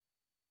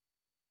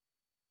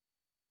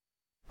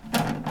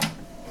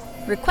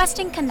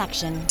Requesting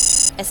connection.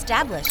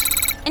 Established.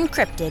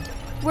 Encrypted.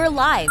 We're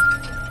live.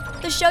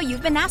 The show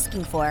you've been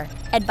asking for.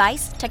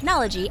 Advice,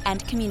 technology,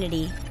 and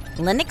community.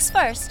 Linux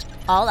first,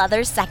 all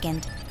others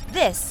second.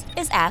 This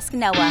is Ask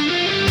Noah.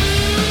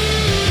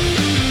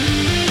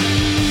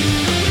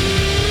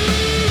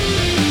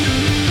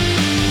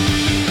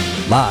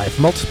 Live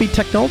from Multispeed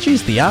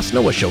Technologies, the Ask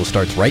Noah show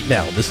starts right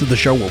now. This is the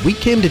show where we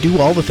came to do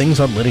all the things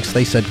on Linux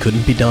they said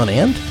couldn't be done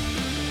and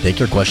take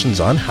your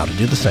questions on how to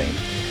do the same.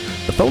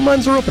 The phone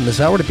lines are open this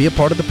hour to be a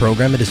part of the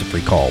program. It is a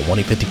free call,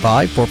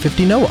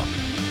 1-855-450-NOAH.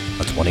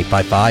 That's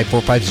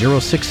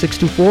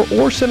 1-855-450-6624,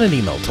 or send an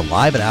email to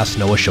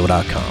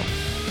live@asknoahshow.com.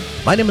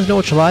 My name is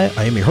Noah Chalaya.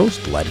 I am your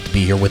host. Delighted to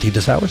be here with you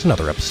this hour as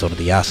another episode of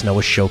the Ask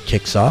Noah show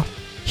kicks off.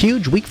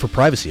 Huge week for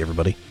privacy,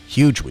 everybody.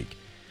 Huge week.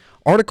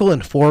 Article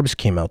in Forbes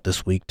came out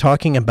this week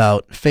talking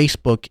about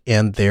Facebook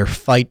and their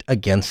fight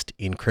against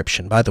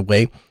encryption. By the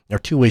way, there are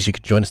two ways you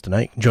can join us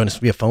tonight. You can join us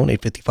via phone,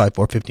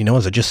 855-450-NOAH,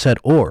 as I just said,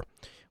 or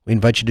we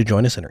invite you to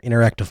join us in our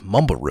interactive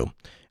Mumble Room.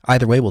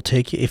 Either way, we'll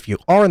take you. If you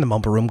are in the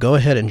Mumble Room, go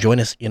ahead and join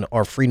us in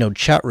our Freenode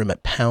chat room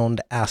at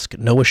pound Ask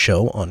Noah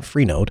Show on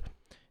Freenode,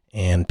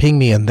 and ping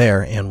me in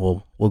there, and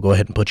we'll go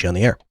ahead and put you on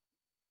the air.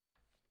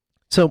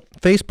 So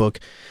Facebook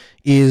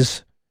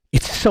it's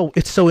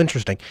so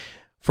interesting.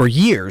 For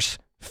years,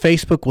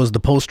 Facebook was the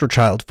poster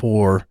child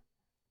for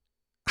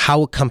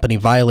how a company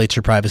violates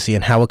your privacy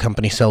and how a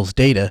company sells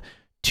data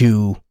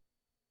to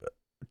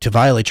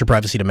violate your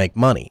privacy to make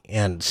money.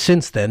 And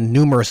since then,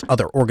 numerous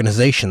other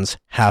organizations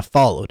have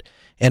followed.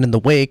 And in the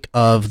wake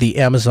of the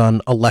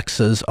Amazon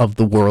Alexas of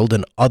the world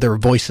and other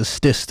voice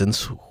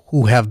assistants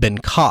who have been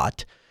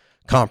caught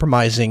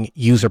compromising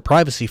user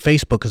privacy,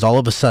 Facebook is all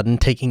of a sudden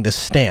taking this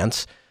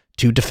stance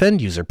to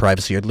defend user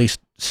privacy, or at least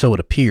so it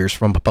appears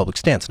from a public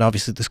stance. And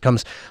obviously this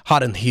comes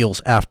hot in the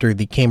heels after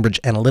the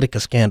Cambridge Analytica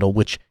scandal,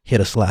 which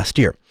hit us last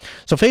year.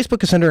 So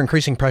Facebook is under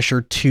increasing pressure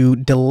to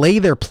delay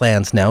their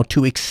plans now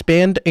to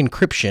expand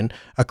encryption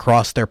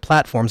across their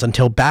platforms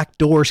until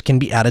backdoors can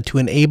be added to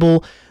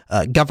enable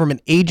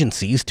government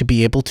agencies to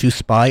be able to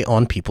spy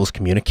on people's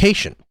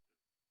communication.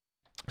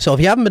 So if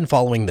you haven't been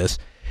following this,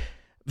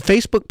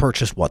 Facebook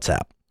purchased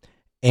WhatsApp,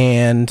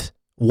 and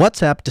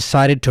WhatsApp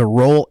decided to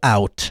roll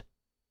out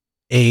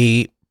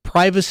a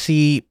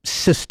privacy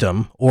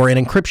system, or an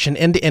encryption,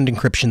 end-to-end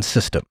encryption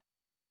system.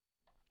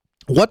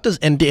 What does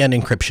end-to-end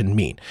encryption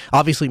mean?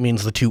 Obviously it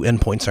means the two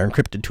endpoints are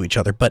encrypted to each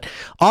other, but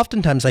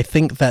oftentimes I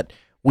think that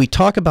we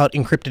talk about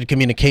encrypted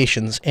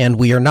communications and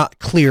we are not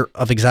clear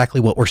of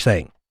exactly what we're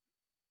saying.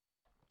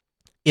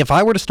 If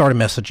I were to start a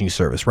messaging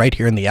service right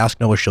here in the Ask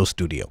Noah Show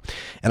studio,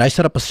 and I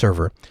set up a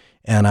server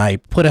and I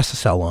put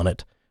SSL on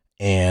it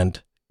and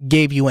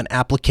gave you an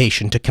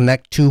application to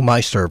connect to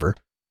my server,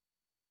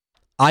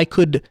 I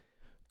could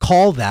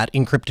call that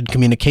encrypted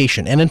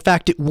communication. And in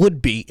fact, it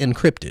would be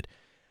encrypted.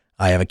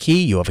 I have a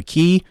key, you have a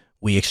key,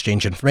 we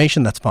exchange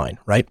information, that's fine,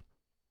 right?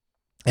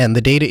 And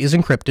the data is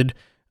encrypted,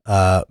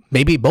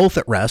 maybe both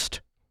at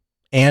rest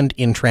and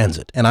in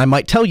transit. And I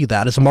might tell you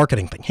that as a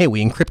marketing thing. Hey,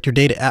 we encrypt your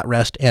data at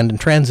rest and in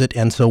transit,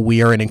 and so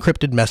we are an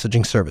encrypted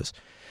messaging service.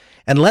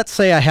 And let's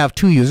say I have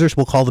two users,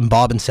 we'll call them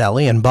Bob and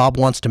Sally, and Bob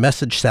wants to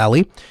message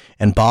Sally,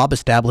 and Bob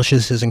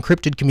establishes his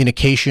encrypted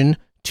communication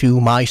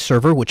to my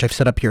server, which I've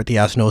set up here at the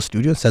Ask Noah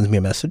studio, sends me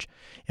a message.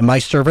 And my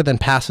server then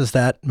passes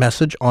that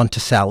message on to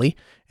Sally.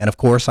 And of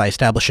course, I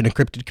establish an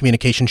encrypted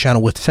communication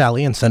channel with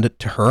Sally and send it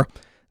to her.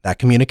 That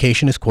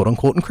communication is quote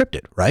unquote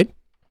encrypted, right?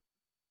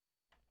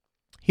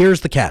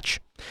 Here's the catch.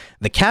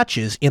 The catch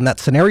is, in that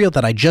scenario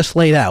that I just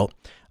laid out,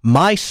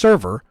 my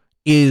server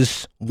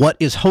is what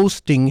is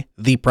hosting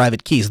the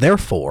private keys.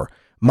 Therefore,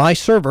 my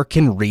server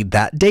can read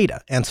that data.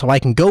 And so I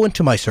can go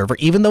into my server,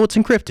 even though it's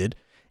encrypted,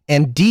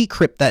 and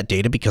decrypt that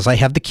data because I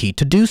have the key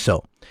to do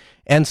so.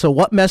 And so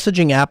what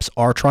messaging apps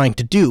are trying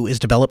to do is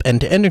develop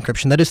end-to-end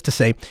encryption. That is to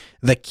say,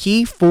 the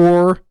key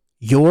for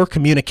your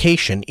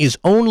communication is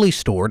only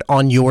stored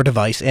on your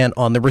device and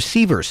on the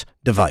receiver's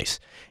device.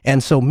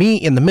 And so me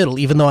in the middle,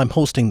 even though I'm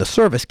hosting the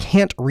service,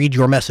 can't read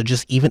your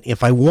messages even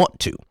if I want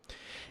to.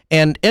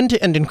 And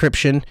end-to-end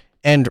encryption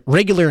and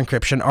regular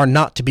encryption are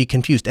not to be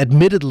confused.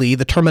 Admittedly,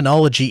 the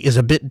terminology is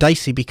a bit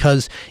dicey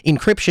because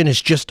encryption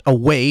is just a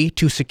way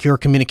to secure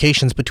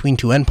communications between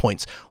two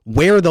endpoints.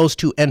 Where those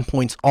two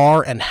endpoints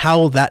are and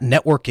how that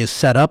network is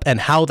set up and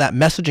how that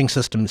messaging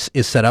system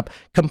is set up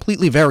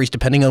completely varies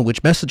depending on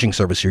which messaging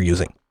service you're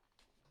using.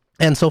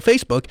 And so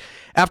Facebook,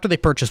 after they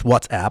purchased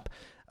WhatsApp,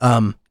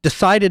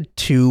 decided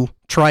to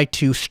try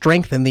to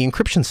strengthen the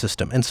encryption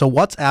system. And so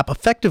WhatsApp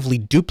effectively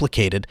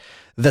duplicated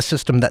the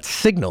system that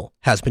Signal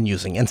has been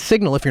using. And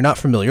Signal, if you're not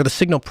familiar, the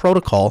Signal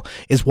protocol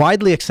is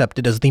widely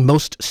accepted as the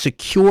most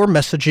secure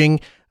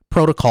messaging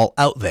protocol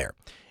out there.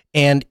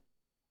 And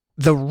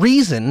the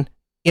reason,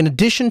 in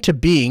addition to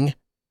being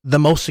the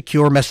most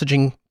secure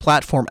messaging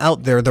platform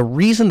out there, the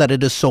reason that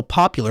it is so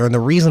popular and the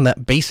reason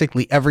that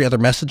basically every other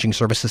messaging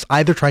service is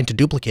either trying to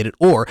duplicate it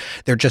or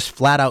they're just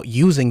flat out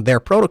using their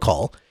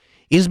protocol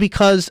is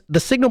because the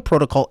Signal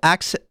protocol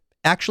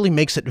actually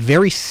makes it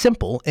very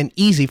simple and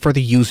easy for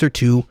the user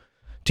to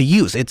to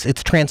use.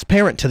 It's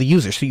transparent to the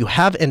user. So you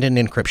have end-to-end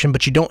encryption,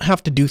 but you don't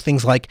have to do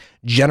things like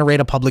generate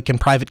a public and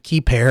private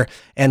key pair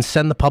and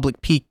send the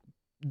public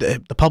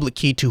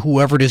key to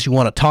whoever it is you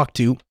want to talk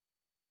to,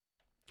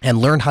 and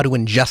learn how to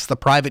ingest the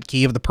private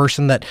key of the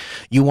person that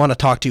you want to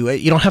talk to.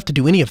 You don't have to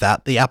do any of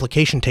that. The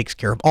application takes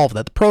care of all of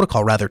that. The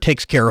protocol, rather,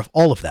 takes care of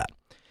all of that.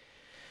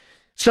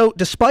 So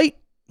despite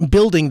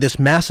building this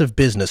massive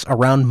business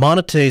around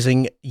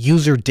monetizing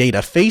user data,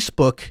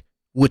 Facebook,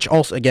 which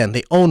also, again,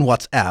 they own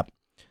WhatsApp,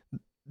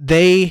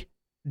 they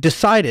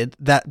decided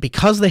that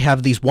because they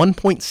have these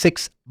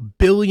 1.6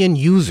 billion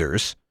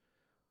users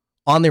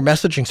on their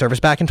messaging service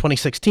back in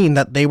 2016,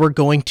 that they were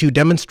going to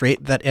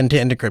demonstrate that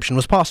end-to-end encryption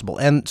was possible.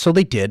 And so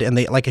they did. And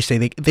they, like I say,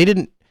 they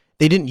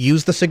didn't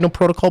use the Signal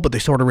protocol, but they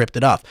sort of ripped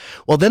it off.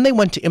 Well, then they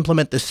went to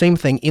implement the same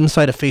thing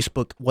inside of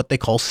Facebook, what they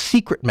call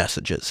secret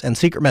messages. And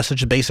secret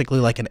message is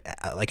basically like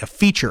a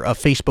feature of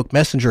Facebook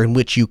Messenger in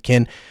which you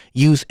can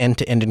use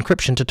end-to-end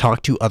encryption to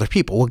talk to other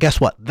people. Well,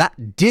 guess what?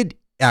 That did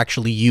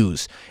actually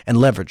use and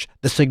leverage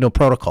the Signal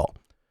protocol.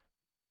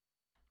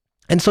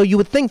 And so you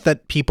would think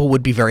that people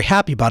would be very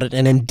happy about it,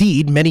 and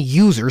indeed, many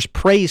users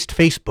praised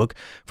Facebook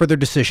for their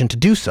decision to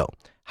do so.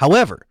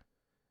 However,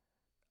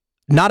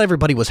 not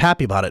everybody was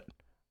happy about it,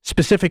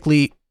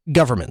 specifically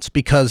governments,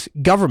 because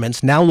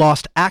governments now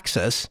lost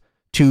access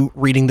to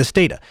reading this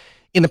data.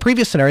 In the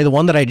previous scenario, the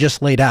one that I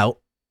just laid out,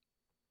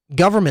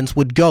 governments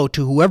would go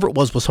to whoever it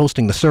was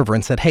hosting the server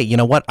and said, hey, you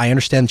know what? I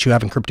understand that you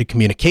have encrypted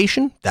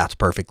communication. That's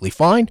perfectly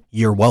fine.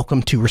 You're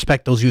welcome to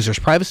respect those users'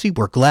 privacy.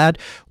 We're glad.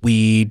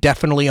 We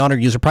definitely honor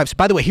user privacy.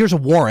 By the way, here's a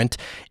warrant,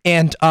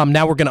 and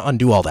now we're going to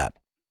undo all that.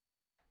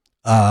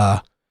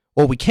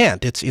 Well, we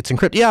can't. It's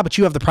encrypted. Yeah, but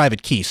you have the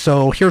private key.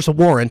 So here's a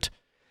warrant.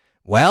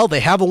 Well,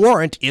 they have a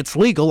warrant. It's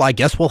legal. I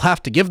guess we'll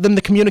have to give them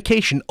the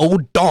communication. Oh,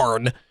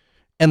 darn.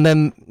 And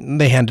then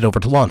they hand it over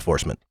to law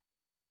enforcement.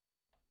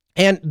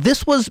 And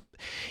this was,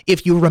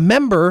 if you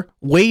remember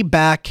way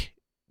back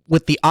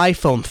with the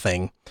iPhone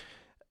thing,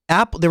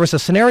 there was a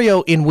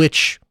scenario in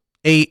which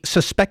a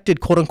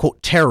suspected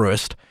quote-unquote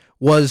terrorist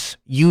was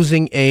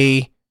using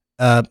an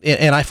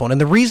iPhone.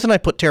 And the reason I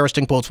put terrorist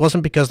in quotes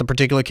wasn't because the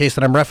particular case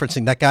that I'm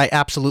referencing, that guy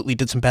absolutely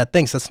did some bad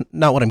things. That's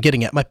not what I'm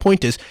getting at. My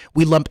point is,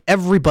 we lump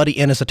everybody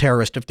in as a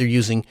terrorist if they're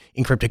using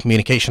encrypted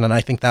communication, and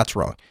I think that's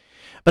wrong.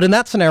 But in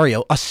that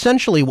scenario,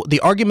 essentially, the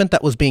argument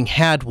that was being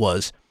had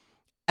was,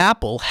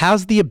 Apple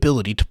has the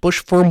ability to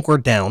push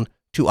firmware down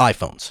to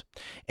iPhones.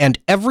 And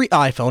every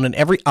iPhone and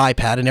every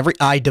iPad and every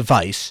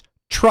iDevice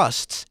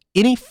trusts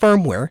any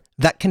firmware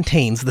that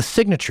contains the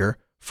signature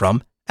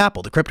from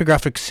Apple, the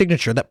cryptographic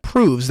signature that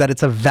proves that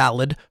it's a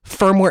valid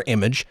firmware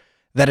image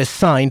that is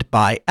signed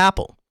by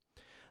Apple.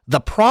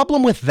 The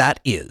problem with that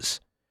is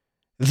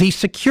the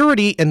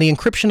security and the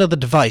encryption of the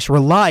device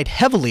relied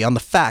heavily on the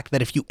fact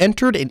that if you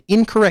entered an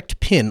incorrect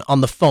PIN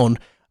on the phone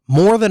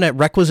more than a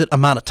requisite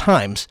amount of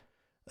times,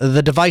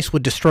 the device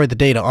would destroy the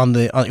data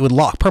it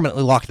would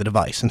permanently lock the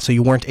device, and so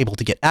you weren't able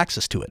to get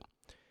access to it.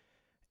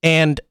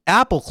 And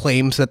Apple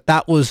claims that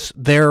that was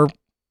their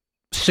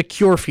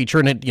secure feature,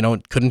 and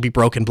it couldn't be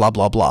broken, blah,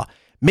 blah, blah.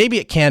 Maybe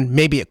it can,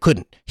 maybe it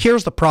couldn't.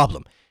 Here's the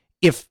problem.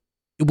 If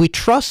we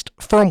trust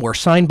firmware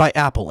signed by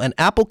Apple, and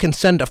Apple can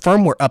send a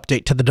firmware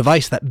update to the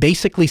device that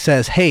basically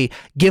says, hey,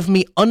 give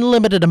me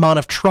unlimited amount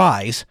of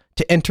tries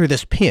to enter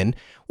this PIN,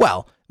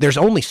 well, there's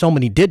only so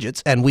many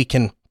digits, and we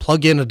can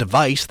plug in a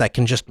device that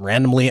can just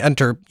randomly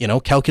enter,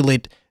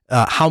 calculate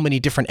how many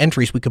different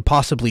entries we could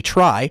possibly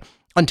try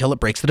until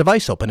it breaks the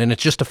device open. And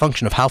it's just a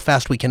function of how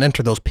fast we can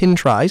enter those PIN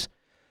tries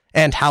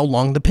and how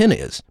long the PIN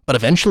is. But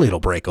eventually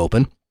it'll break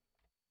open.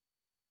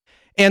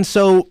 And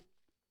so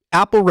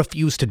Apple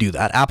refused to do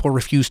that. Apple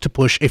refused to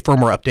push a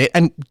firmware update.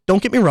 And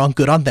don't get me wrong,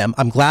 good on them.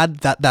 I'm glad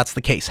that that's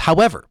the case.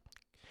 However,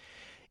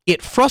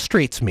 it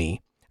frustrates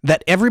me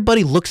that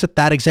everybody looks at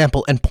that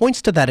example and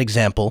points to that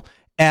example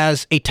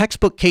as a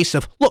textbook case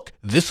of, look,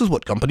 this is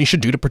what companies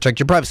should do to protect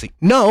your privacy.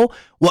 No,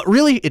 what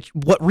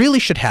really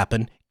should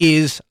happen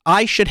is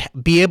I should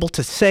be able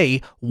to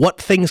say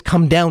what things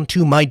come down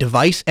to my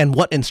device and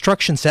what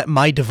instruction set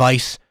my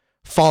device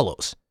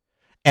follows.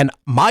 And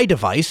my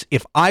device,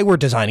 if I were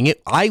designing it,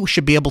 I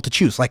should be able to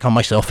choose, like on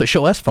my Selfish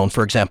OS phone,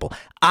 for example.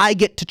 I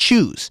get to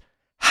choose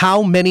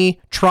how many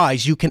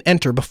tries you can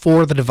enter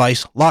before the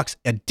device locks.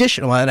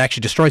 Additionally, it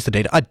actually destroys the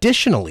data.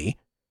 Additionally,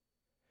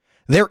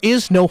 there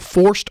is no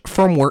forced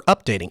firmware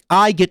updating.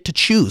 I get to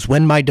choose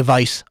when my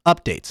device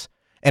updates.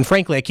 And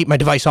frankly, I keep my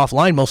device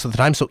offline most of the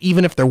time, so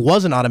even if there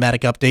was an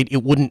automatic update,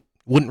 it wouldn't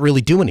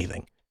really do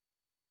anything.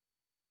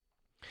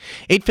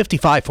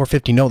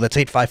 855-450-NO, that's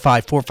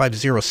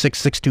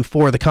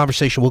 855-450-6624. The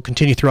conversation will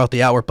continue throughout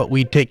the hour, but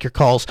we take your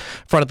calls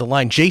front of the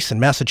line. Jason,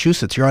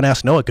 Massachusetts, you're on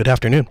Ask Noah. Good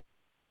afternoon.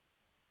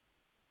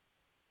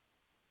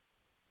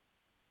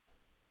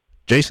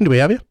 Jason, do we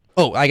have you?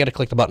 Oh, I got to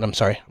click the button. I'm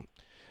sorry.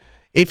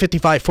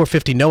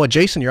 855-450-NOAH.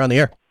 Jason, you're on the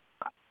air.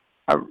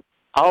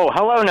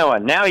 Hello, Noah.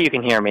 Now you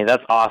can hear me.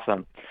 That's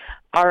awesome.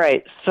 All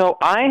right. So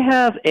I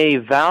have a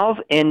Valve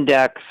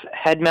Index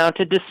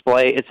head-mounted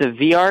display. It's a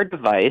VR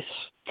device,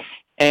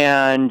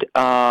 and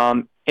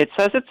it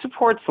says it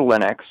supports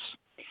Linux.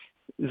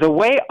 the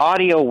way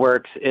audio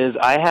works is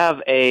I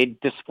have a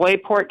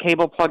DisplayPort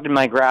cable plugged in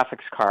my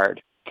graphics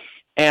card,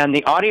 and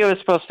the audio is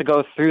supposed to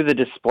go through the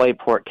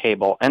DisplayPort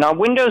cable. And on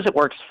Windows, it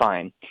works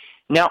fine.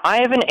 Now, I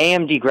have an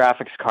AMD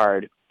graphics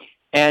card,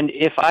 and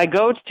if I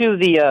go to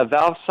the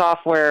Valve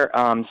Software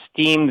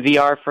Steam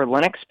VR for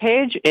Linux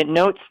page, it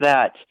notes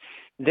that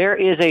there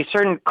is a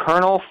certain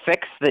kernel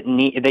fix that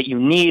you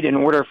need in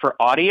order for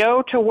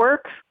audio to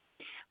work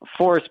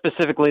for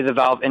specifically the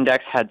Valve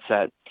Index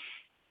headset.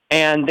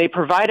 And they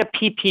provide a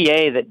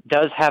PPA that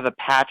does have a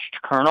patched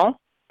kernel.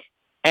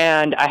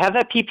 And I have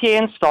that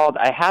PPA installed.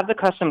 I have the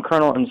custom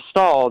kernel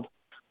installed.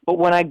 But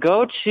when I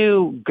go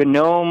to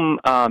GNOME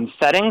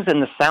settings in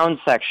the sound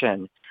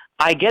section,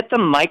 I get the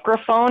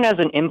microphone as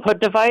an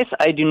input device.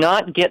 I do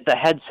not get the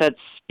headset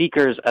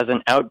speakers as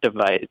an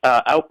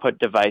output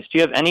device. Do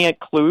you have any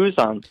clues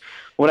on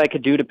what I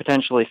could do to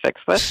potentially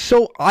fix this?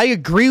 So I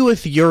agree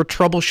with your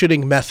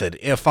troubleshooting method.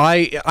 If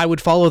I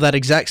would follow that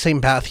exact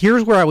same path.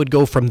 Here's where I would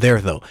go from there,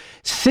 though.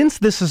 Since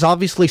this is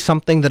obviously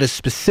something that is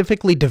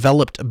specifically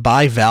developed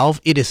by Valve,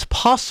 it is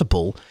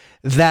possible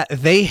that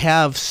they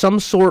have some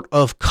sort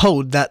of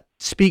code that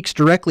speaks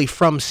directly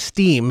from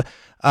Steam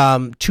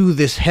to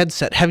this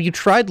headset. Have you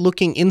tried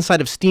looking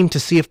inside of Steam to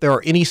see if there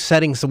are any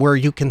settings where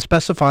you can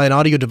specify an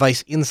audio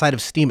device inside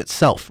of Steam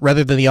itself,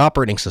 rather than the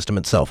operating system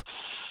itself?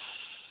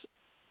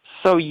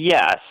 So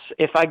yes,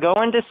 if I go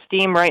into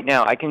Steam right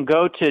now, I can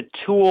go to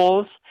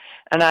Tools,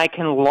 and I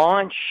can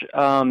launch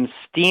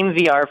Steam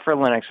VR for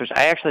Linux, which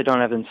I actually don't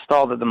have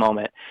installed at the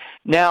moment.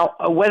 Now,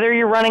 whether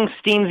you're running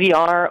Steam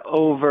VR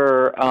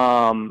over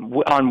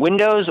on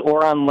Windows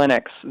or on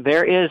Linux,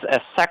 there is a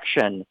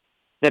section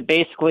that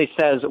basically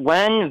says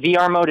when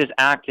VR mode is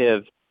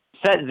active,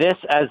 set this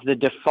as the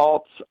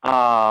default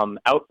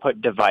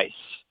output device.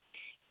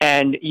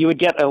 And you would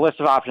get a list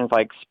of options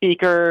like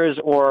speakers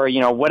or,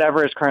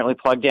 whatever is currently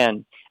plugged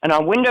in. And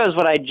on Windows,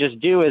 what I just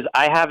do is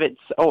I have it,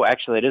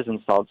 actually it is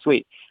installed,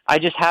 sweet. I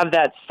just have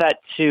that set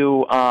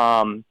to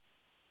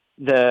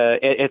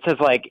it says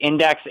like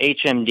Index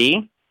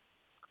HMD.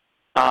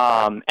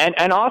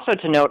 And also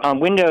to note, on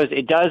Windows,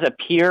 it does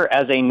appear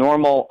as a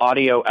normal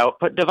audio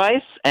output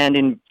device. And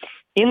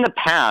in the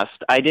past,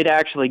 I did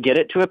actually get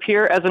it to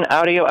appear as an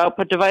audio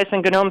output device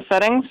in GNOME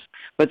settings.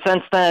 But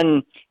since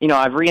then,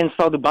 I've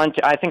reinstalled Ubuntu.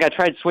 I think I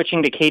tried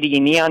switching to KDE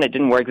Neon. It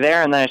didn't work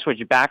there. And then I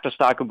switched back to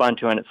stock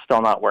Ubuntu, and it's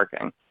still not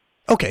working.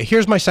 Okay,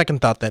 here's my second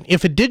thought then.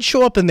 If it did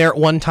show up in there at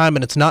one time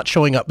and it's not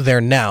showing up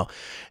there now,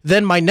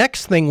 then my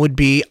next thing would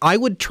be I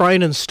would try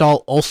and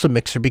install Ulsa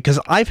Mixer, because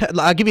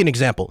I'll give you an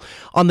example.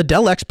 On the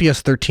Dell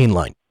XPS 13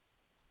 line,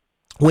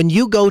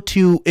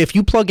 if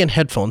you plug in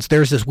headphones,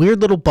 there's this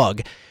weird little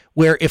bug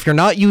where if you're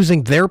not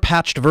using their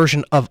patched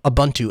version of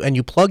Ubuntu and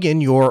you plug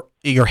in your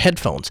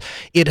headphones,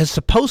 it is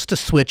supposed to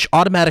switch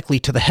automatically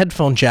to the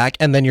headphone jack,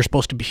 and then you're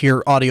supposed to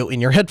hear audio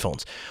in your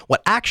headphones.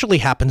 What actually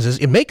happens is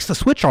it makes the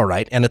switch all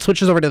right, and it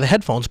switches over to the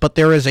headphones, but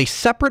there is a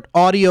separate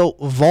audio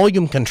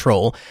volume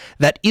control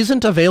that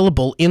isn't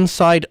available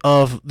inside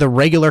of the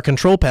regular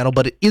control panel,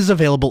 but it is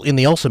available in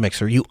the Ulsa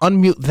Mixer. You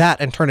unmute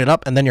that and turn it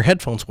up, and then your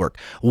headphones work.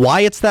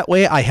 Why it's that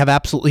way, I have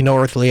absolutely no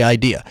earthly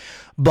idea.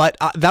 But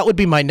that would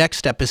be my next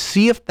step, is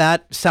see if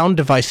that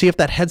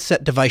that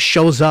headset device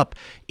shows up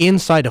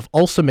inside of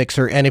Ulsa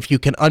Mixer, and if you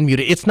can unmute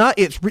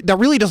it. That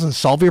really doesn't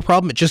solve your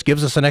problem. It just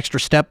gives us an extra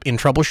step in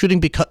troubleshooting.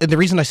 Because the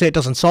reason I say it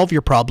doesn't solve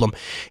your problem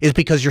is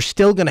because you're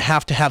still going to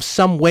have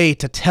some way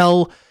to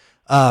tell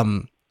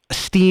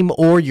Steam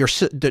or your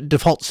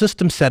default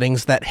system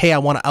settings that, hey, I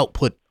want to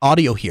output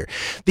audio here.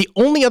 The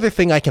only other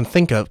thing I can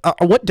think of,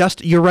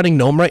 you're running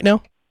GNOME right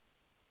now?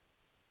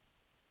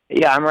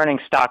 Yeah, I'm running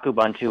stock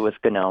Ubuntu with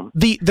GNOME.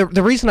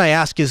 The reason I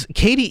ask is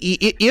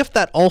KDE, if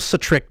that Ulsa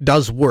trick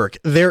does work,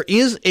 there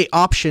is an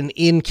option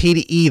in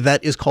KDE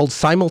that is called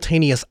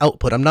simultaneous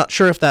output. I'm not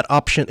sure if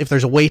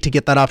there's a way to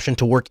get that option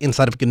to work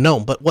inside of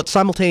GNOME, but what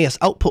simultaneous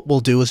output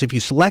will do is if you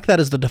select that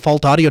as the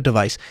default audio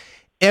device,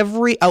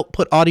 every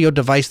output audio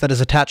device that is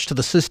attached to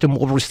the system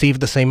will receive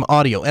the same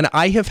audio. And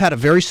I have had a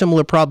very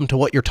similar problem to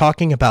what you're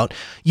talking about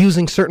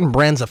using certain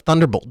brands of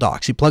Thunderbolt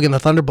docks. You plug in the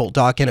Thunderbolt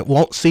dock and it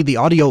won't see the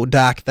audio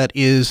DAC that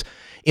is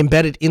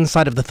embedded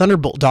inside of the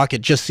Thunderbolt dock.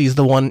 It just sees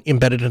the one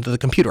embedded into the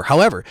computer.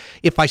 However,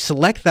 if I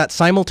select that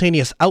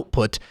simultaneous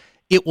output,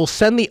 it will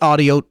send the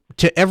audio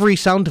to every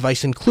sound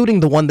device,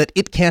 including the one that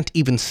it can't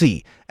even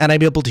see. And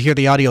I'm able to hear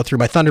the audio through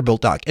my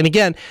Thunderbolt dock. And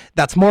again,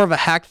 that's more of a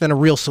hack than a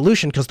real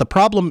solution, because the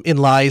problem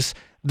lies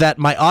that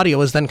my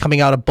audio is then coming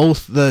out of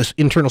both the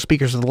internal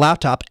speakers of the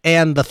laptop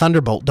and the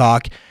Thunderbolt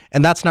dock,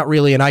 and that's not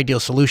really an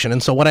ideal solution.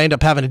 And so what I end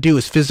up having to do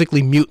is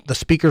physically mute the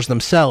speakers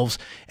themselves,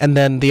 and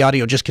then the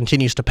audio just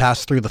continues to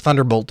pass through the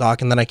Thunderbolt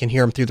dock, and then I can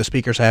hear them through the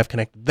speakers I have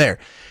connected there.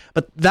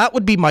 But that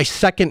would be my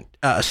second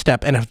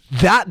step, and if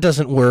that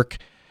doesn't work,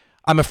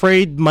 I'm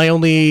afraid my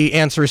only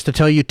answer is to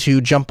tell you to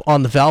jump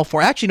on the Valve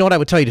forum. Actually, you know what I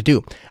would tell you to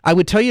do? I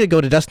would tell you to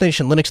go to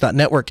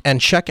destinationlinux.network and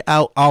check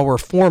out our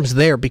forums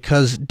there,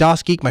 because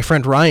DOS Geek, my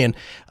friend Ryan,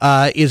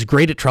 is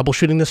great at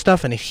troubleshooting this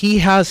stuff. And if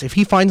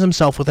he finds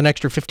himself with an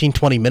extra 15,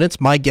 20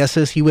 minutes, my guess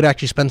is he would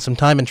actually spend some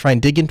time and try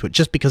and dig into it,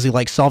 just because he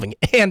likes solving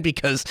it, and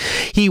because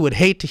he would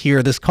hate to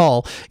hear this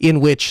call in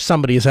which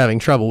somebody is having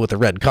trouble with a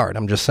red card.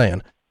 I'm just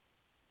saying.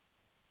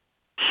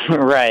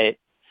 Right.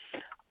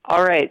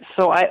 All right,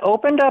 so I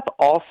opened up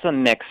ALSA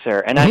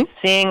Mixer, and I'm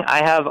seeing I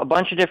have a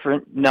bunch of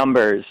different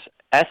numbers.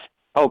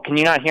 Can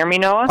you not hear me,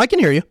 Noah? I can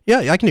hear you.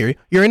 Yeah, I can hear you.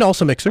 You're in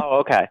ALSA Mixer. Oh,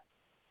 okay.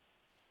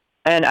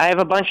 And I have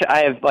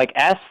I have like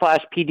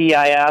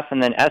S/PDIF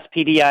and then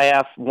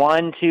SPDIF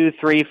 1, 2,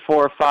 3,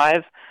 4,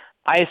 5.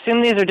 I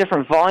assume these are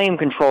different volume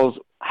controls.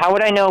 How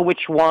would I know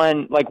which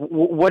one, like,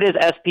 what does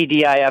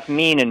SPDIF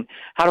mean, and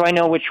how do I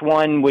know which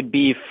one would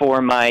be for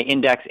my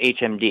index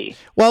HMD?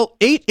 Well,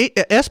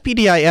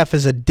 SPDIF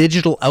is a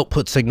digital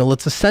output signal.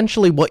 It's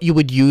essentially what you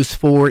would use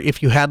for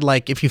if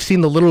you've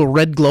seen the little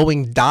red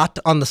glowing dot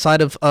on the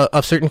side of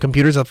certain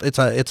computers.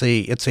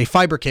 It's a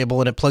fiber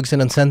cable, and it plugs in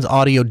and sends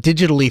audio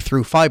digitally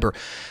through fiber.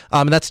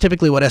 That's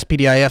typically what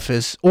SPDIF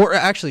is. Or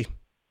actually,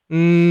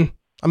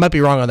 I might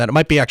be wrong on that. It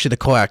might be actually the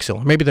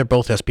coaxial. Maybe they're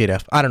both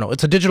SPDIF. I don't know.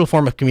 It's a digital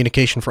form of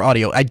communication for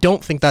audio. I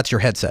don't think that's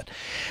your headset.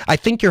 I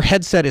think your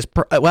headset is,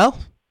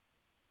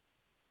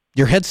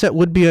 your headset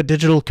would be a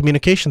digital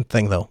communication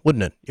thing, though,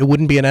 wouldn't it? It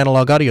wouldn't be an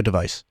analog audio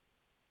device.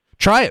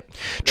 Try it.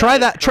 Try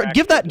that.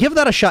 Give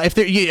that a shot.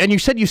 And you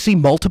said you see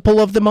multiple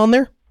of them on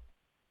there?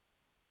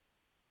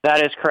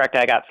 That is correct.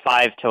 I got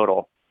 5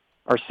 total,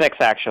 or 6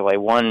 actually.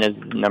 1 is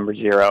number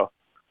 0.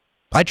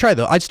 I'd try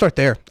though. I'd start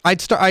there.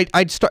 I'd start.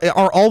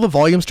 Are all the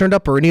volumes turned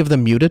up, or any of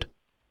them muted?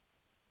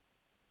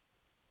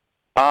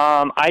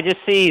 I just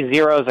see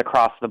zeros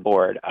across the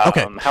board.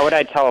 Okay. How would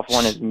I tell if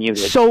one is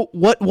muted? So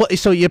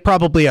So you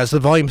probably, as the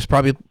volume's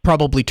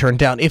probably turned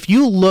down. If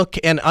you look,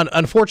 and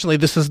unfortunately,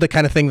 this is the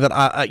kind of thing that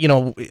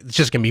it's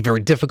just gonna be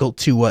very difficult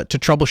to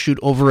troubleshoot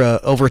over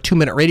a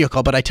 2-minute radio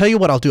call. But I tell you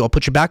what I'll do. I'll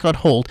put you back on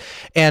hold,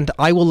 and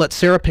I will let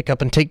Sarah pick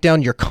up and take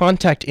down your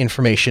contact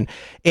information.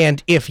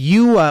 And if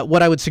you,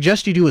 what I would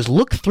suggest you do is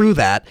look through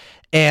that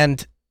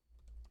and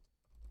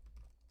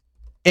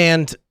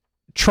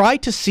try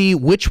to see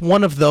which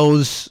one of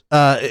those,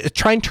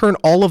 try and turn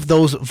all of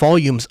those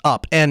volumes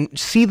up and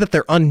see that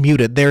they're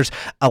unmuted. There's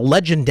a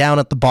legend down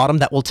at the bottom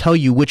that will tell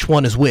you which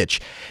one is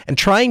which, and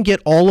try and get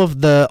all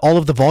of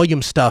the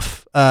volume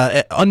stuff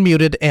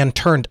unmuted and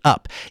turned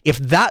up. If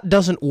that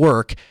doesn't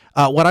work,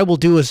 what I will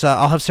do is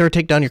I'll have Sarah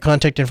take down your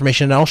contact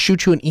information, and I'll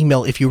shoot you an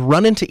email. If you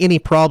run into any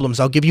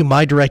problems, I'll give you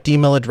my direct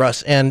email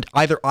address, and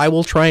either I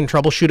will try and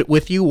troubleshoot it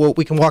with you, or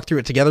we can walk through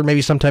it together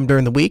maybe sometime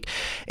during the week.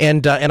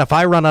 And if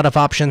I run out of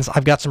options,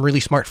 I've got some really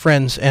smart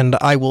friends, and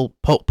I will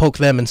poke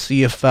them and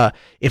see if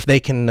they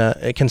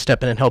can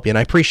step in and help you. And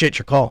I appreciate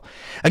your call.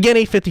 Again,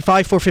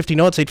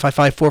 855-450-NOAH. It's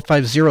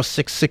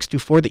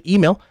 855-450-6624. The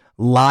email,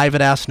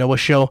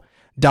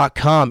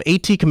 live@AskNoahShow.com.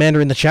 AT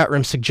Commander in the chat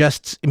room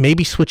suggests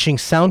maybe switching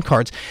sound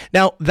cards.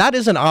 Now, that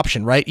is an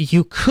option, right?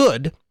 You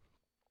could,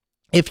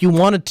 if you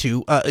wanted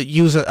to,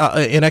 use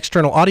an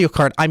external audio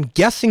card. I'm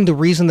guessing the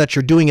reason that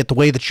you're doing it the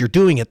way that you're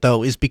doing it,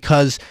 though, is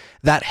because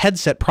that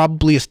headset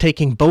probably is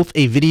taking both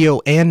a video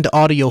and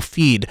audio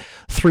feed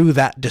through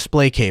that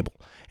display cable.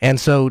 And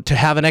so to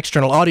have an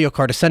external audio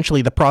card,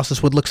 essentially the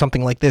process would look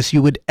something like this.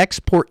 You would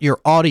export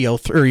your audio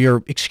through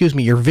your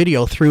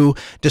video through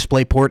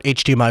DisplayPort,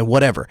 HDMI,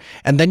 whatever.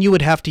 And then you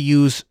would have to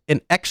use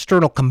an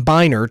external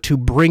combiner to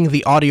bring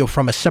the audio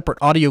from a separate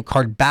audio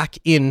card back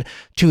in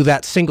to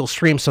that single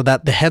stream, so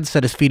that the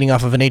headset is feeding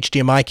off of an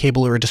HDMI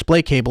cable or a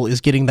display cable is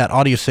getting that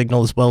audio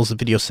signal as well as the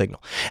video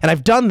signal. And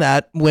I've done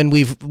that when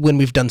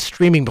we've done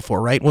streaming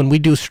before, right? When we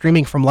do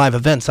streaming from live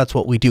events, that's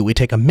what we do. We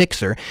take a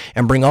mixer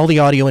and bring all the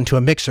audio into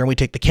a mixer, and we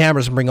take the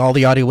cameras and bring all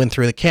the audio in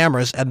through the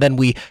cameras, and then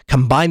we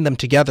combine them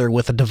together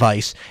with a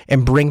device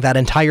and bring that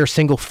entire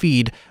single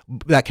feed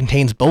that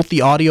contains both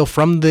the audio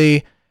from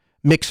the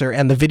mixer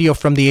and the video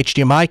from the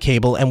HDMI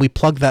cable, and we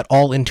plug that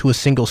all into a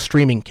single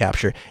streaming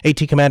capture.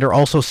 AT Commander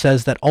also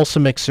says that ALSA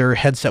Mixer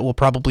headset will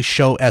probably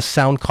show as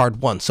sound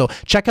card 1. So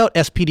check out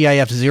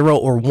SPDIF 0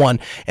 or 1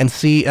 and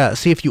see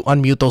if you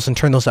unmute those and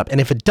turn those up. And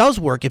if it does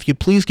work, if you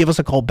please give us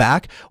a call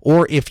back,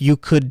 or if you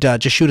could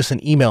just shoot us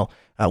an email,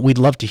 we'd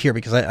love to hear,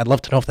 because I'd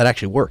love to know if that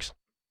actually works.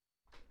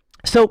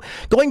 So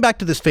going back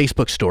to this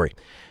Facebook story,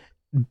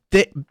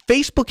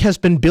 Facebook has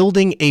been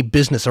building a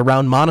business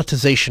around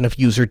monetization of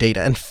user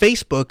data, and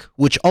Facebook,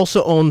 which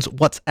also owns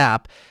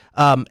WhatsApp,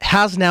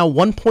 has now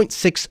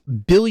 1.6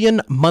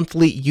 billion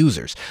monthly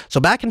users. So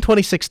back in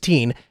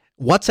 2016,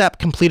 WhatsApp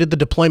completed the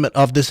deployment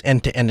of this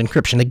end-to-end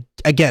encryption,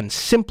 again,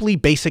 simply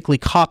basically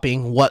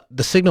copying what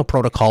the Signal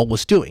protocol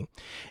was doing.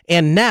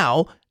 And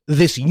now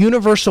this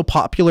universal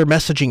popular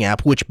messaging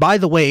app, which, by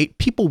the way,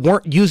 people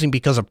weren't using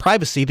because of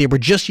privacy, they were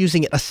just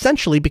using it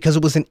essentially because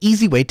it was an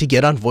easy way to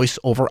get on voice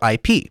over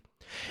IP.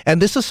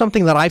 And this is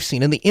something that I've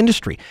seen in the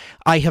industry.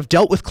 I have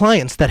dealt with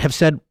clients that have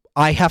said,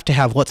 I have to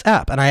have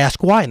WhatsApp. And I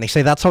ask why. And they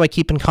say, that's how I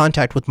keep in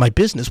contact with my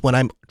business when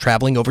I'm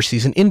traveling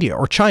overseas in India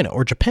or China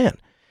or Japan.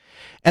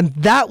 And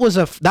that was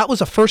a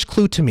first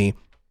clue to me,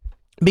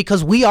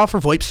 because we offer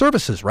VoIP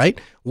services, right?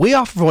 We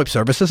offer VoIP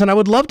services, and I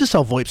would love to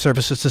sell VoIP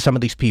services to some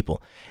of these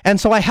people. And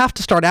so I have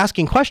to start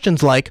asking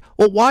questions like,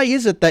 well, why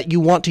is it that you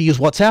want to use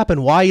WhatsApp,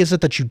 and why is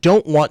it that you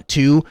don't want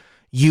to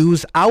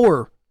use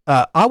our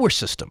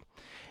system?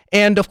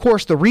 And of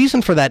course, the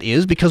reason for that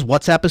is because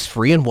WhatsApp is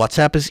free and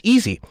WhatsApp is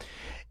easy.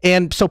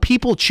 And so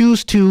people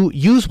choose to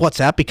use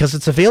WhatsApp because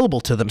it's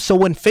available to them. So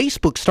when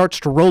Facebook starts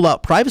to roll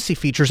out privacy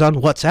features on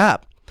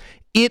WhatsApp,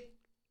 it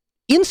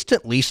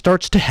instantly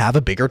starts to have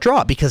a bigger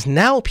draw, because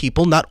now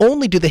people, not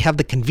only do they have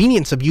the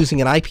convenience of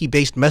using an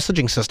IP-based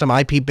messaging system,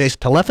 IP-based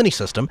telephony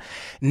system,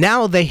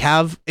 now they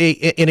have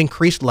an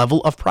increased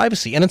level of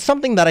privacy. And it's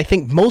something that I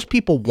think most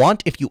people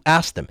want if you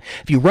ask them.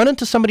 If you run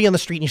into somebody on the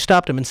street and you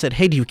stopped them and said,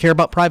 hey, do you care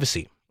about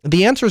privacy?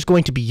 The answer is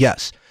going to be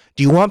yes.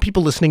 Do you want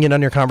people listening in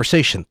on your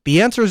conversation?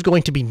 The answer is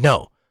going to be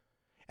no.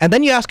 And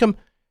then you ask them,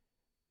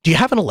 do you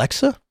have an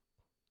Alexa?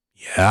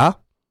 Yeah.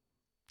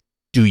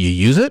 Do you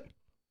use it?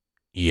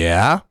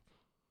 Yeah.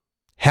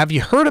 Have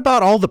you heard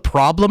about all the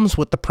problems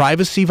with the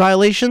privacy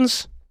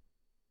violations?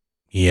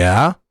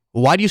 Yeah.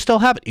 Why do you still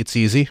have it? It's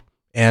easy,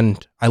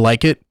 and I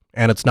like it,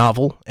 and it's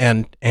novel,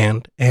 and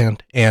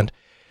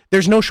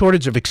there's no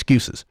shortage of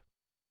excuses.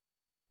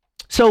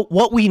 So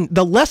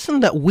the lesson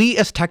that we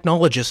as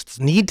technologists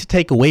need to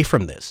take away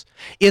from this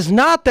is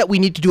not that we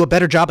need to do a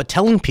better job of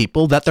telling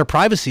people that their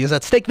privacy is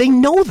at stake. They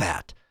know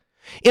that.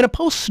 In a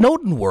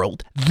post-Snowden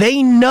world,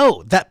 they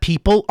know that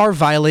people are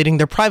violating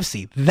their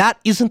privacy. That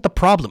isn't the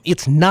problem.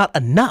 It's not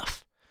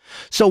enough.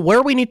 So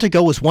where we need to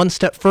go is one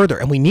step further,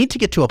 and we need to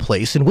get to a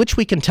place in which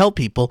we can tell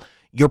people,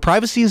 your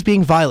privacy is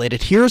being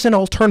violated. Here's an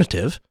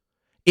alternative.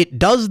 It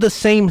does the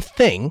same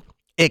thing,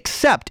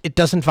 except it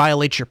doesn't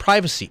violate your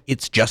privacy.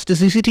 It's just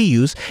as easy to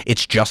use.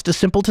 It's just as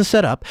simple to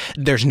set up.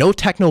 There's no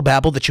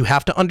technobabble that you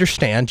have to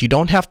understand. You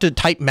don't have to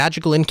type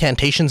magical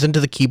incantations into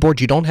the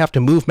keyboard. You don't have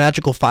to move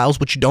magical files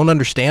which you don't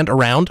understand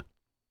around.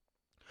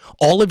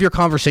 All of your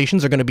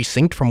conversations are going to be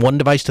synced from one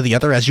device to the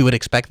other as you would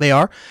expect they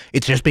are.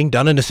 It's just being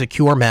done in a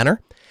secure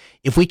manner.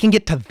 If we can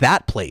get to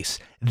that place,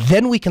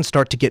 then we can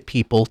start to get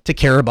people to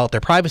care about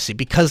their privacy,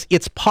 because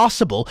it's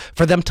possible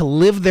for them to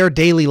live their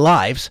daily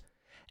lives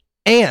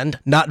and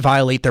not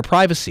violate their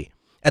privacy.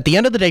 At the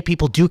end of the day,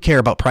 people do care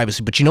about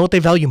privacy, but you know what they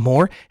value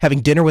more?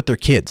 Having dinner with their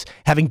kids,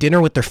 having dinner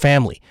with their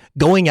family,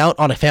 going out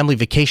on a family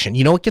vacation.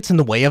 You know what gets in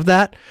the way of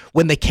that?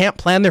 When they can't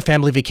plan their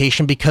family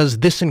vacation because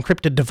this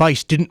encrypted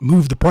device didn't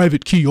move the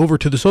private key over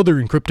to this other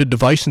encrypted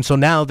device, and so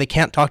now they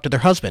can't talk to their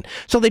husband.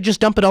 So they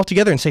just dump it all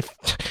together and say,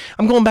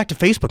 I'm going back to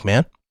Facebook,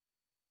 man.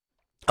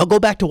 I'll go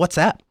back to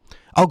WhatsApp.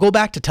 I'll go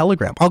back to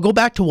Telegram. I'll go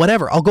back to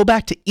whatever. I'll go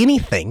back to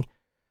anything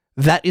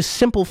that is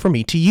simple for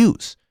me to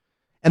use.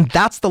 And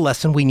that's the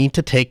lesson we need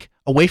to take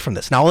away from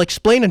this. Now, I'll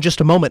explain in just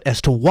a moment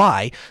as to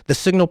why the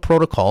Signal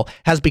protocol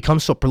has become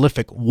so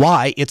prolific,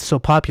 why it's so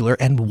popular,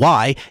 and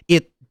why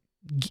it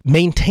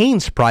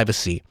maintains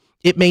privacy,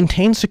 it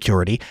maintains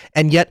security,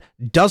 and yet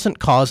doesn't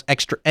cause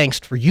extra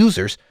angst for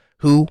users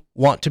who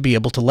want to be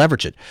able to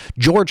leverage it.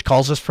 George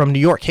calls us from New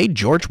York. Hey,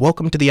 George,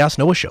 welcome to the Ask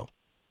Noah Show.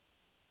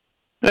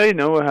 Hey,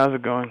 Noah, how's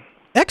it going?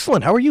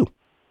 Excellent. How are you?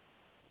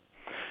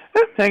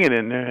 Hanging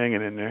in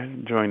there,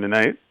 enjoying the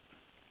night.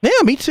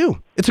 Yeah, me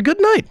too. It's a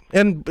good night,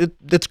 and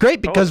it's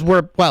great because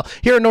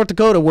here in North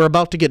Dakota, we're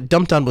about to get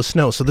dumped on with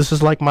snow. So this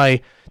is like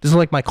my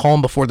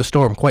calm before the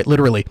storm, quite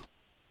literally.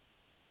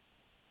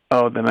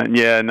 Oh, then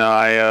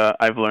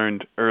I've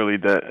learned early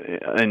that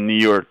in New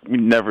York,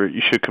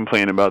 you should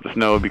complain about the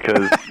snow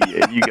because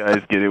you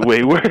guys get it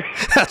way worse.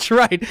 That's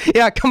right.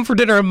 Yeah, come for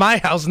dinner in my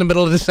house in the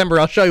middle of December.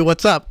 I'll show you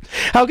what's up.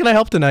 How can I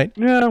help tonight?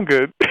 Yeah, I'm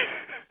good.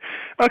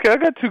 Okay, I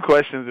got two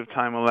questions if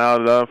time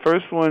allowed.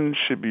 First one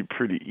should be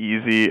pretty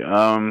easy.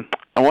 I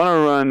want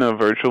to run a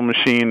virtual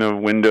machine of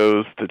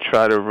Windows to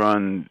try to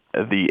run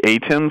the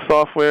ATEM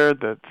software.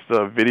 That's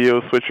a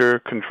video switcher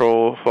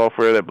control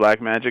software that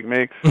Blackmagic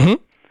makes.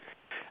 Mm-hmm.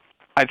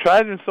 I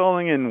tried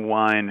installing in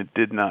Wine. It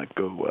did not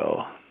go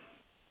well.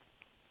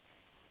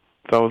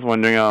 So I was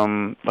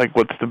wondering,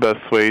 what's the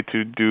best way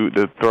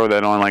to throw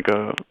that on like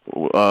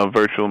a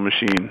virtual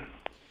machine?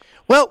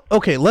 Well,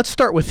 okay, let's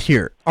start with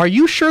here. Are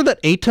you sure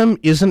that ATEM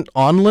isn't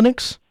on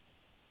Linux?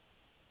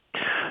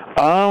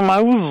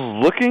 I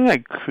was looking. I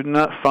could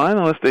not find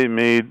unless they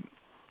made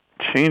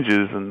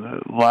changes in the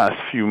last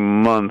few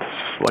months.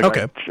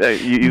 Okay.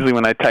 Usually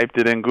when I typed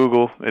it in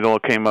Google, it all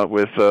came up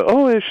with,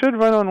 it should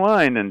run on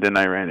Wine, and then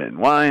I ran it in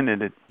Wine,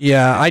 and it...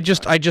 Yeah, I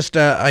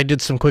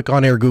did some quick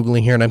on-air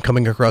Googling here, and I'm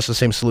coming across the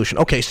same solution.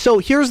 Okay, so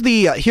here's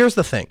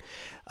the thing.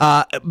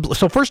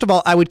 So first of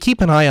all, I would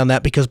keep an eye on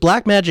that because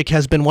Blackmagic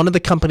has been one of the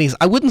companies,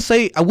 I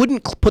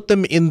wouldn't put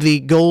them in the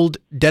gold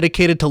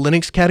dedicated to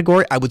Linux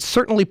category. I would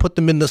certainly put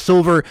them in the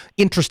silver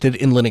interested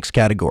in Linux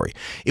category.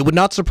 It would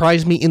not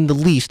surprise me in the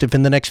least if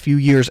in the next few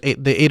years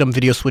the ATEM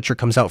video switcher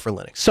comes out for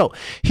Linux. So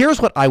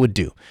here's what I would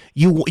do.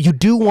 You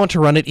do want to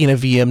run it in a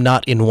VM,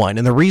 not in one.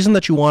 And the reason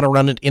that you want to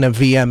run it in a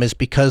VM is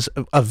because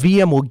a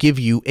VM will give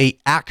you a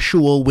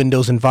actual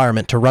Windows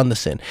environment to run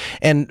this in.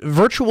 And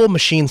virtual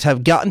machines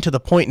have gotten to the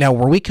point now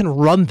where we can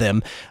run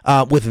them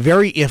with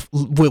very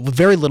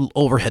little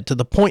overhead, to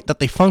the point that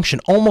they function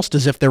almost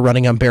as if they're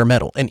running on bare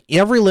metal. And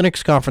every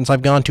Linux conference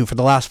I've gone to for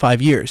the last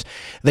 5 years,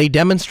 they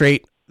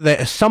demonstrate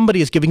that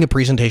somebody is giving a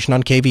presentation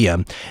on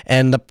KVM,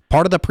 and the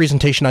part of the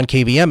presentation on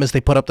KVM is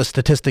they put up the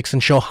statistics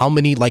and show how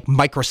many like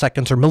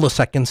microseconds or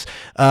milliseconds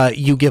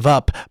you give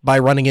up by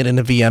running it in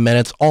a VM, and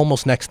it's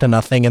almost next to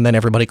nothing, and then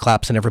everybody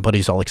claps and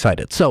everybody's all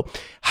excited. So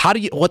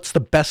what's the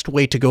best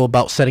way to go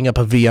about setting up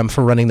a VM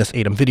for running this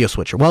ATEM video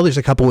switcher? Well, there's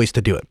a couple ways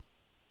to do it.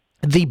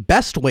 The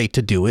best way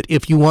to do it,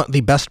 if you want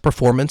the best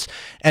performance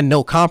and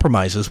no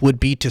compromises, would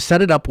be to set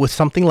it up with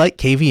something like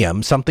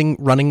KVM,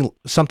 running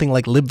something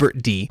like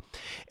libvirtd,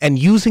 and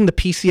using the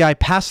PCI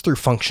pass-through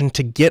function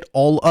to get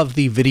all of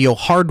the video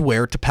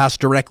hardware to pass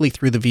directly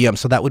through the VM.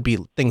 So that would be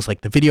things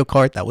like the video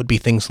card, that would be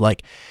things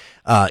like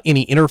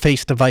any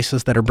interface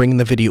devices that are bringing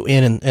the video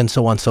in, and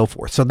so on and so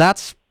forth. So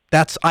that's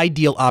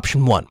ideal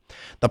option 1.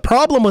 The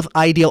problem with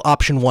ideal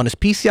option 1 is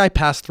PCI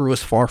pass-through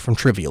is far from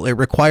trivial. It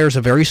requires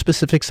a very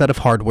specific set of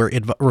hardware.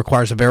 It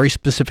requires a very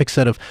specific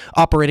set of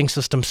operating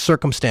system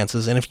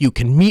circumstances. And if you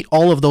can meet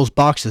all of those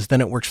boxes,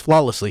 then it works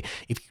flawlessly.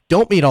 If you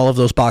don't meet all of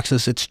those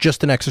boxes, it's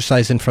just an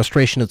exercise in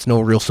frustration. It's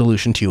no real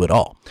solution to you at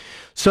all.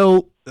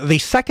 So the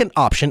second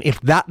option,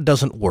 if that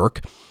doesn't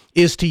work,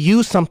 is to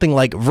use something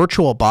like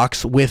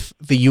VirtualBox with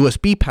the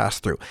USB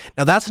pass-through.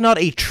 Now, that's not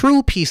a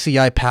true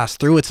PCI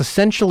pass-through. It's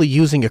essentially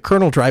using a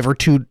kernel driver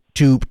to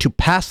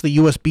pass the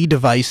USB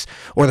device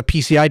or the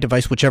PCI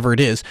device, whichever it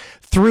is,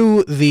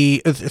 through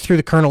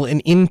the kernel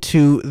and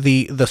into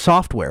the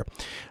software.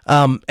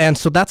 And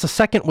so that's a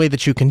second way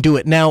that you can do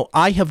it. Now,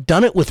 I have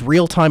done it with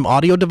real-time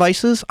audio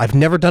devices. I've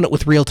never done it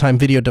with real-time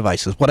video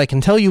devices. What I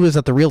can tell you is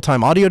that the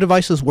real-time audio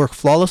devices work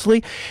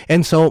flawlessly.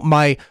 And so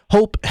my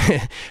hope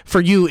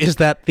for you is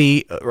that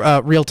the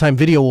real-time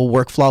video will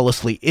work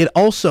flawlessly. It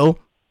also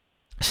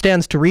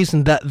stands to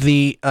reason that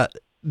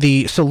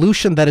the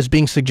solution that is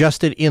being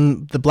suggested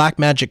in the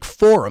Blackmagic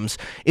forums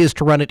is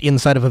to run it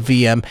inside of a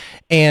VM,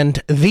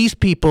 and these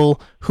people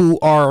who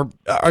are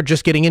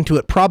just getting into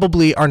it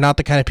probably are not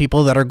the kind of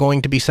people that are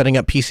going to be setting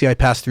up PCI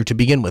pass-through to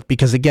begin with,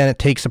 because again, it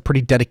takes a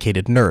pretty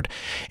dedicated nerd.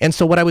 And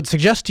so what I would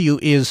suggest to you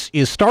is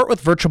start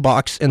with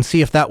VirtualBox and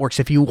see if that works.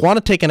 If you want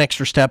to take an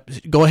extra step,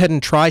 go ahead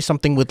and try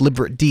something with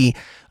libvirtd.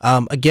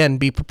 Again,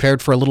 be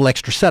prepared for a little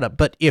extra setup.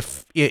 But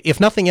if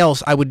nothing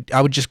else, I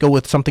would just go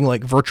with something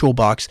like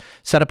VirtualBox,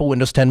 set up a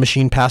Windows 10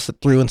 machine, pass it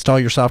through, install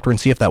your software, and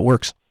see if that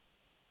works.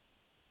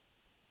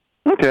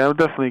 Okay, I'll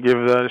definitely give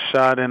that a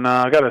shot. And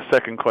I got a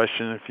second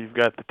question if you've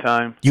got the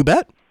time. You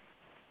bet.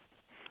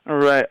 All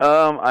right.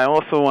 I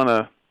also want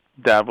to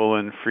dabble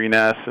in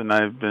FreeNAS, and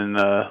I've been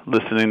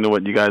listening to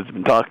what you guys have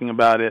been talking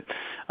about it,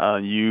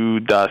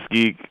 you, Das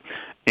Geek,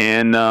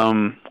 and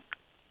I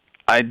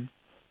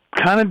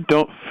kind of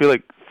don't feel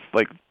like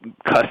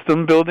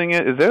custom building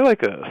it. Is there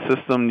like a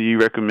system you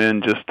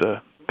recommend just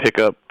to pick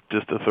up,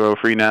 just to throw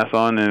FreeNAS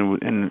on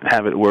and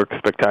have it work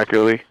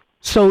spectacularly?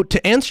 So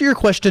to answer your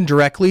question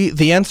directly,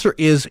 the answer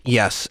is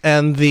yes,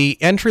 and the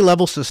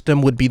entry-level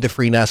system would be the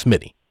FreeNAS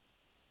Mini.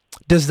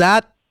 Does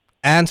that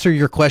answer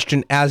your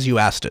question as you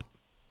asked it?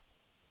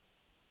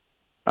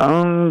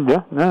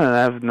 Yeah, no, I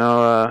have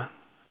no,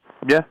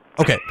 yeah.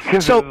 Okay,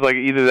 so like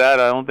either that,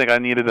 I don't think I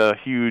needed a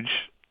huge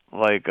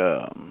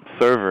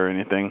server or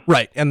anything.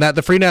 Right, and that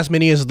the FreeNAS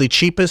Mini is the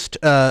cheapest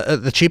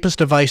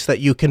device that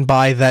you can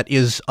buy that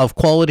is of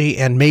quality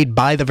and made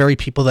by the very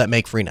people that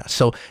make FreeNAS.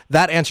 So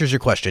that answers your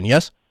question,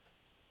 yes?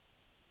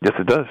 Yes,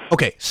 it does.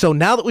 Okay, so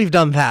now that we've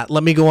done that,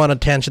 let me go on a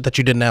tangent that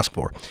you didn't ask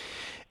for.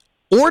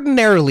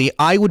 Ordinarily,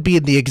 I would be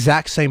in the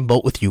exact same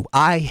boat with you.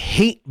 I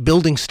hate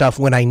building stuff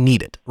when I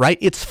need it, right?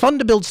 It's fun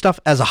to build stuff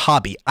as a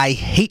hobby. I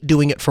hate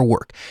doing it for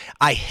work.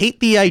 I hate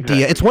the idea.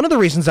 Exactly. It's one of the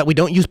reasons that we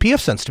don't use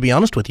pfSense, to be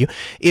honest with you,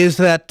 is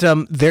that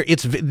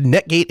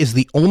Netgate is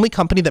the only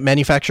company that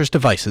manufactures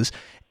devices,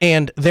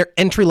 and their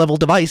entry-level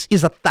device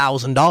is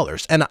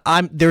 $1,000.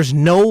 And there's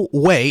no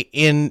way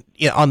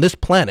on this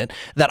planet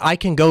that I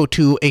can go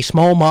to a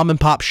small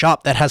mom-and-pop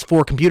shop that has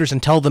 4 computers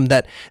and tell them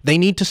that they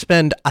need to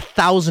spend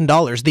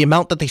 $1,000, the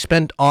amount that they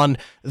spent on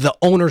the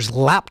owner's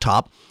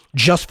laptop,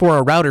 just for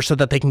a router so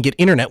that they can get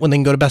internet when they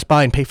can go to Best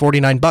Buy and pay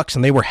 $49,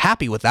 and they were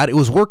happy with that. It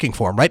was working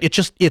for them, right?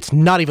 It's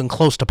not even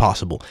close to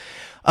possible.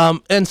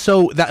 And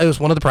so that is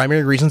one of the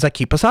primary reasons that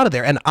keep us out of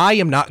there. And I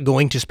am not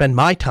going to spend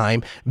my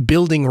time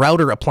building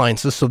router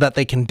appliances so that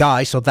they can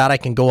die, so that I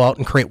can go out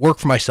and create work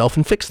for myself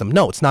and fix them.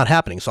 No, it's not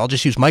happening. So I'll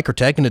just use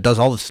Microtech, and it does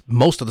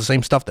most of the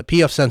same stuff that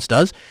pfSense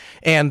does.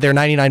 And they're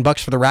 $99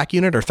 for the rack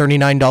unit or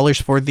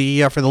 $39 for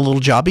the little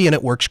jobby, and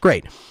it works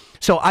great.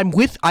 So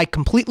I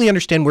completely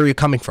understand where you're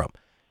coming from.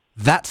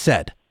 That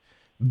said,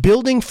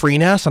 building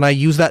FreeNAS, and I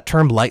use that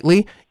term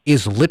lightly,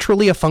 is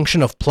literally a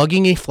function of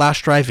plugging a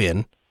flash drive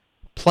in,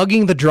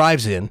 plugging the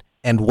drives in,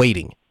 and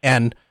waiting.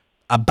 And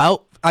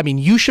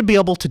you should be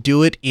able to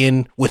do it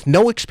with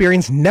no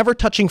experience, never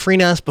touching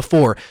FreeNAS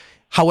before.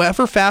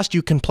 However fast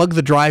you can plug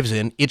the drives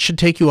in, it should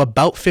take you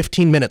about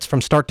 15 minutes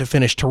from start to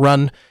finish to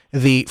run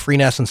the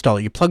FreeNAS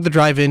installer. You plug the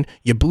drive in,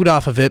 you boot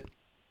off of it,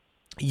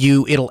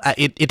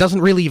 it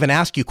doesn't really even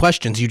ask you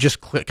questions. You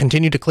just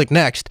continue to click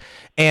next,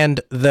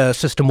 and the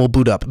system will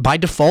boot up. By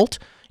default,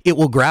 it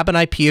will grab an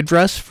IP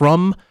address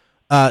from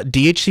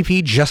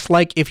DHCP, just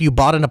like if you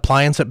bought an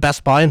appliance at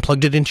Best Buy and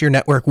plugged it into your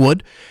network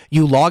would.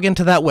 You log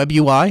into that web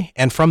UI,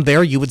 and from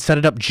there, you would set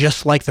it up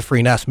just like the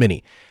FreeNAS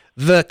Mini.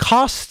 The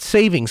cost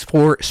savings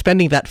for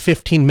spending that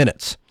 15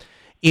 minutes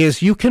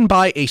is you can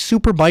buy a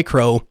Super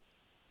Micro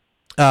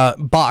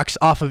box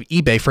off of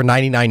eBay for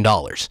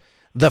 $99.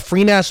 The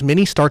FreeNAS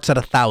Mini starts at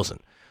 $1,000.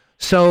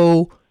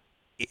 So,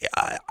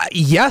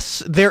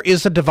 yes, there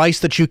is a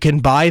device that you can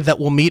buy that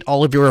will meet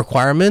all of your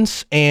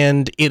requirements,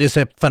 and it is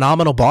a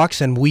phenomenal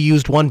box, and we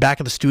used one back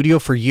at the studio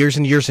for years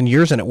and years and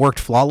years, and it worked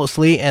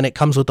flawlessly, and it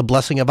comes with the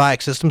blessing of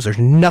IX Systems. There's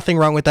nothing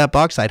wrong with that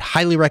box. I'd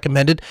highly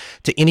recommend it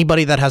to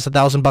anybody that has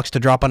 $1,000 to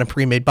drop on a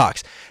pre-made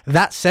box.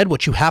 That said,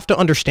 what you have to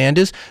understand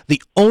is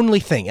the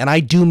only thing, and I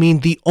do mean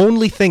the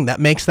only thing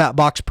that makes that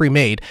box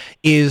pre-made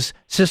is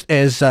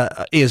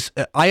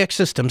IX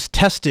Systems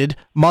tested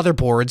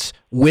motherboards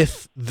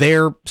with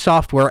their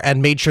software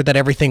and made sure that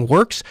everything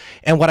works.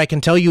 And what I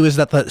can tell you is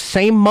that the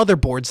same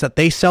motherboards that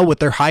they sell with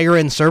their higher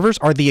end servers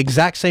are the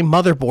exact same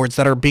motherboards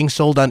that are being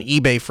sold on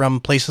eBay from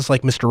places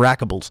like Mr.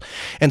 Rackables.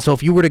 And so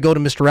if you were to go to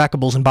Mr.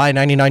 Rackables and buy a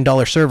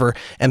 $99 server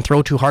and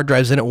throw 2 hard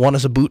drives in it, one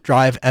as a boot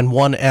drive and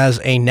one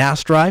as a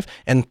NAS drive,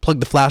 and plug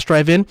the flash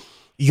drive in,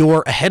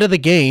 you're ahead of the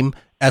game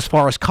as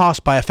far as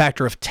cost by a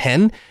factor of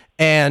 10,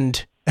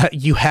 and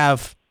you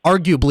have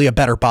arguably a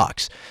better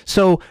box.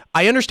 So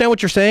I understand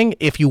what you're saying.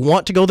 If you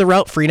want to go the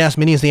route, FreeNAS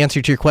Mini is the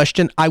answer to your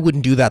question. I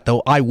wouldn't do that,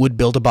 though. I would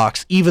build a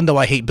box, even though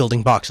I hate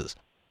building boxes.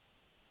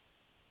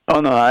 Oh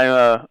no,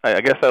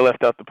 I guess I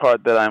left out the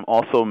part that I'm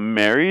also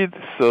married,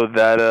 so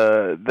that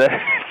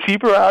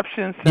cheaper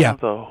option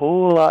sounds a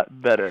whole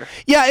lot better.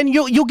 Yeah, and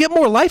you'll get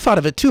more life out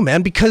of it too,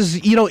 man, because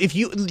if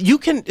you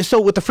can, so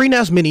with the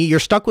FreeNAS Mini,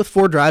 you're stuck with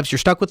 4 drives, you're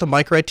stuck with the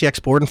micro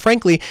ITX board, and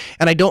frankly,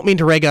 and I don't mean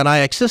to rag on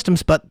IX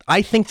Systems, but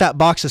I think that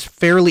box is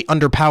fairly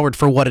underpowered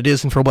for what it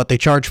is and for what they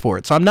charge for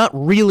it. So I'm not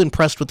real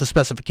impressed with the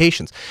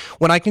specifications.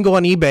 When I can go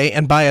on eBay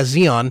and buy a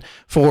Xeon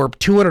for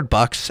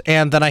 $200,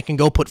 and then I can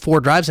go put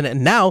 4 drives in it,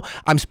 and now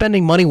I'm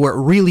spending money where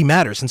it really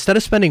matters. Instead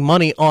of spending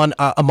money on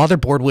a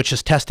motherboard which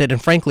is tested,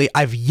 and frankly,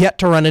 I've yet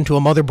to run into a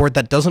motherboard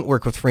that doesn't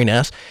work with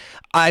FreeNAS.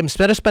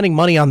 Instead of spending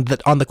money on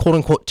the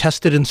quote-unquote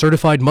tested and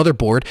certified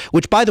motherboard,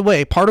 which, by the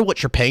way, part of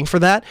what you're paying for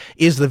that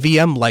is the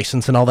VM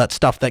license and all that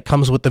stuff that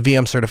comes with the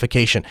VM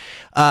certification.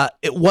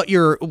 What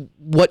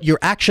you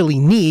actually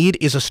need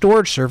is a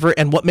storage server,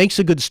 and what makes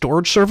a good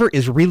storage server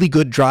is really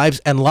good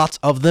drives and lots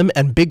of them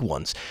and big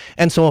ones.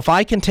 And so if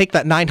I can take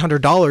that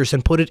 $900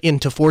 and put it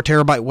into 4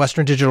 terabyte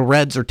Western Digital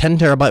Reds or 10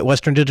 terabyte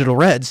Western Digital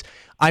Reds,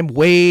 I'm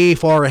way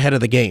far ahead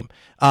of the game.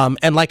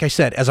 And like I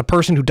said, as a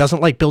person who doesn't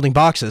like building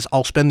boxes,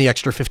 I'll spend the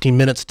extra 15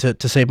 minutes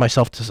to save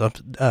myself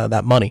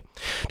that money.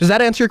 Does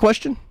that answer your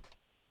question?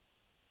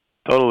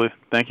 Totally.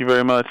 Thank you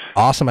very much.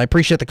 Awesome. I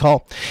appreciate the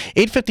call.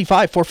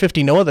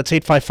 855-450-NOAH. That's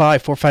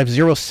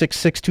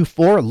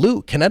 855-450-6624.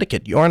 Lou,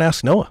 Connecticut. You're on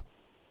Ask Noah.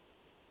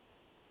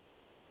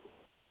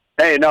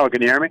 Hey, Noah,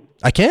 can you hear me?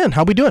 I can.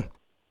 How we doing?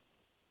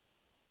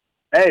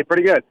 Hey,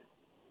 pretty good.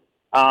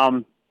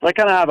 I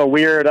kind of have a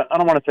weird, I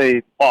don't want to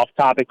say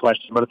off-topic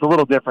question, but it's a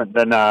little different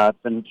than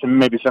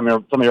maybe some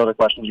of your other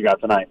questions you got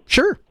tonight.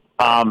 Sure.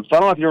 So I don't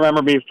know if you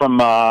remember me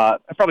from, I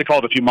probably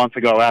called a few months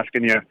ago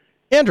asking you,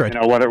 Android.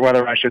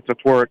 Whether I should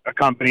support a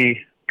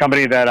company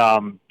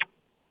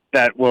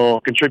that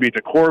will contribute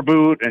to Core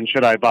Boot, and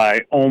should I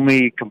buy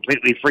only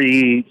completely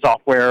free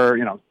software,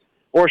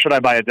 or should I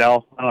buy a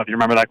Dell? I don't know if you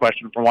remember that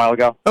question from a while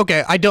ago.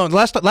 Okay, I don't.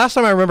 Last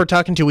time I remember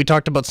talking to you, we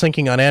talked about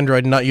syncing on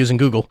Android and not using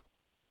Google.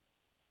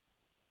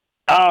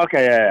 Oh,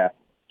 okay, yeah.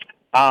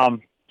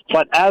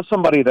 But as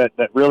somebody that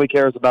really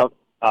cares about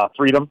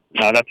freedom,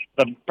 that's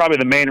probably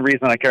the main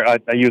reason I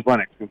use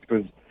Linux,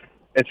 because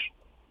it's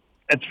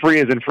free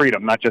as in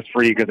freedom, not just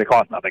free because it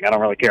costs nothing. I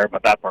don't really care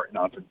about that part.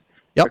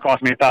 If it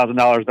cost me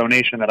 $1,000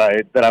 donation that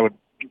I would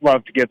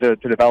love to give to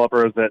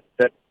developers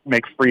that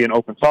make free and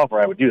open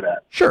software, I would do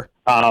that. Sure.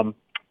 So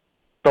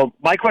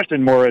my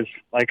question more is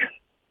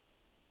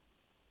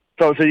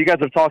so you guys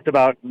have talked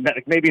about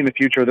maybe in the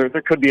future there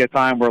could be a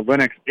time where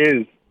Linux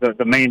is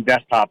the main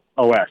desktop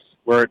OS,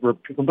 where it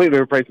completely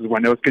replaces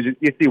Windows, because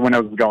you see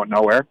Windows is going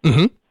nowhere.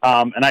 Mm-hmm.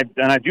 And I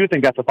do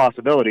think that's a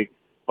possibility.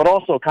 But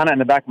also, kind of in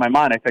the back of my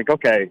mind, I think,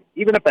 okay,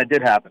 even if that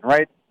did happen,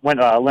 right, when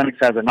Linux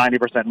has a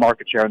 90%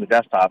 market share in the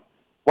desktop,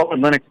 what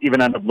would Linux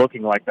even end up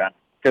looking like then?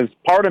 Because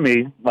part of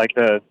me, like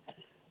the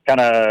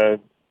kind of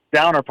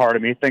downer part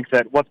of me, thinks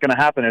that what's going to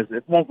happen is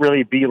it won't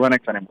really be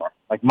Linux anymore.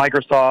 Like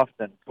Microsoft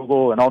and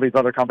Google and all these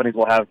other companies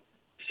will have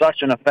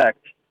such an effect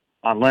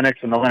on Linux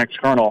and the Linux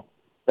kernel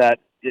that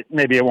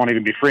maybe it won't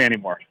even be free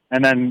anymore.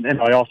 And then,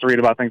 I also read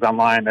about things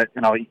online that,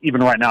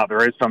 even right now,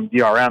 there is some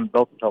DRM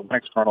built into the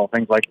Linux kernel,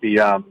 things like the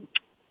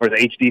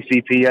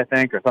HDCP, I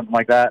think, or something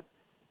like that.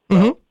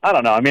 Mm-hmm. So, I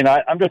don't know. I mean,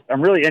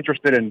 I'm really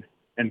interested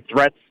in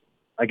threats,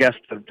 I guess,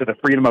 to the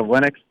freedom of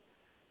Linux.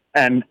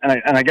 And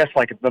I guess,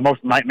 like, the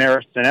most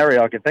nightmarish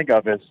scenario I can think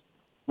of is,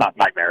 not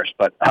nightmarish,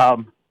 but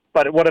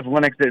what if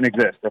Linux didn't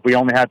exist? If we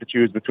only had to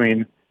choose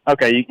between,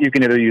 okay, you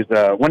can either use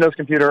a Windows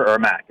computer or a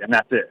Mac, and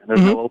that's it. And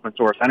there's no open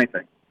source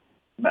anything.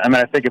 I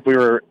mean, I think if we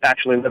were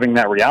actually living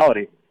that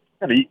reality,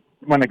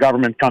 when the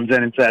government comes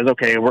in and says,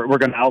 okay, we're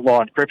going to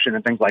outlaw encryption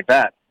and things like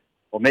that,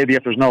 well, maybe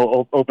if there's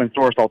no open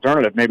source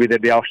alternative, maybe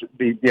they'd be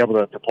able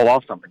to pull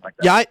off something like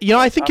that. Yeah,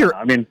 I think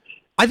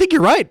I think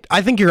you're right.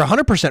 I think you're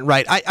 100%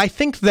 right. I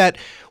think that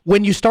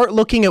when you start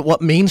looking at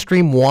what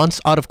mainstream wants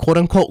out of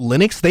quote-unquote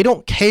Linux, they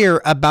don't care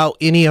about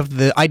any of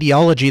the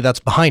ideology that's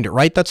behind it,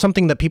 right? That's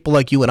something that people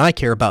like you and I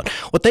care about.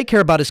 What they care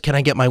about is, can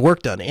I get my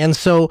work done? And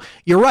so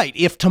you're right.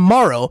 If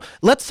tomorrow,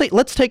 let's take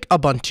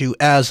Ubuntu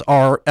as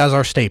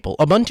our staple.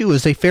 Ubuntu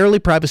is a fairly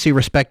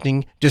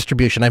privacy-respecting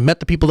distribution. I've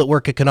met the people that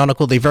work at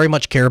Canonical. They very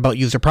much care about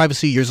user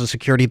privacy, user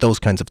security, those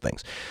kinds of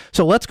things.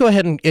 So let's go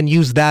ahead and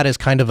use that as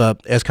kind of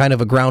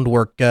a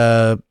groundwork.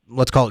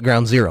 Let's call it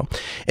ground zero.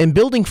 And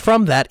building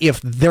from that, if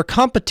their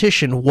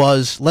competition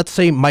was, let's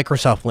say,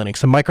 Microsoft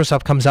Linux, and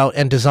Microsoft comes out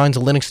and designs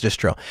a Linux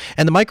distro,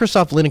 and the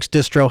Microsoft Linux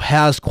distro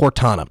has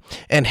Cortana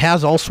and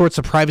has all sorts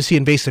of privacy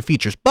invasive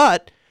features,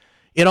 but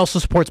it also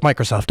supports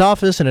Microsoft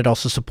Office, and it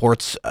also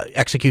supports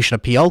execution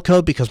of PL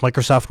code, because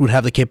Microsoft would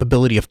have the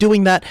capability of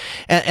doing that.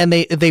 And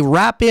they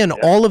wrap in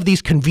all of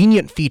these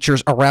convenient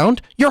features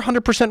around. You're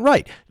 100%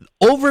 right.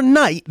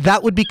 Overnight,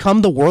 that would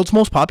become the world's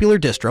most popular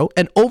distro,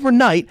 and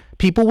overnight,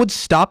 people would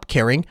stop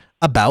caring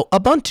about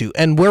Ubuntu.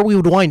 And where we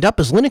would wind up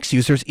as Linux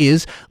users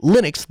is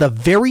Linux, the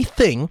very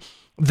thing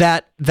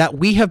that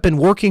we have been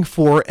working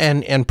for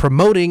and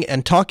promoting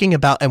and talking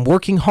about and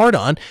working hard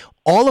on.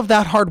 All of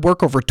that hard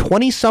work over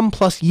 20-some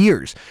plus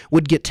years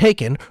would get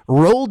taken,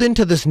 rolled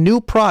into this new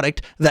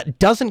product that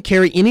doesn't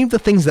carry any of the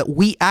things that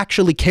we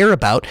actually care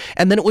about,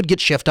 and then it would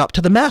get shipped up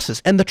to the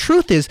masses. And the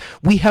truth is,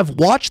 we have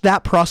watched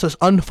that process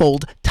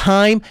unfold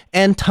time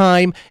and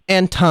time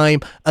and time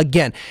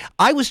again.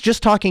 I was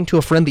just talking to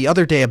a friend the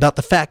other day about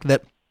the fact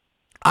that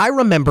I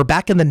remember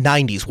back in the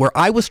 90s where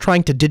I was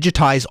trying to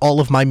digitize all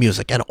of my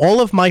music, and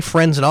all of my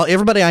friends and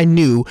everybody I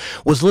knew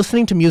was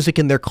listening to music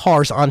in their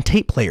cars on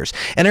tape players.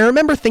 And I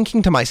remember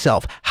thinking to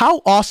myself,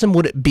 how awesome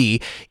would it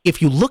be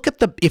if you look at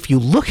the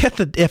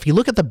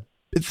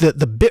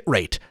bit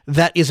rate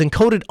that is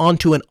encoded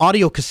onto an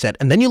audio cassette,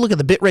 and then you look at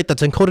the bit rate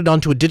that's encoded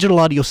onto a digital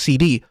audio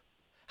CD,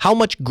 how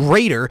much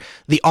greater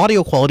the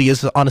audio quality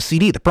is on a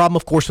CD. The problem,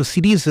 of course, with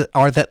CDs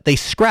are that they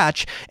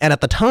scratch, and at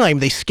the time,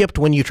 they skipped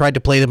when you tried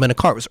to play them in a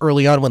car. It was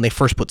early on when they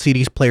first put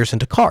CD players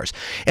into cars.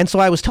 And so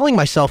I was telling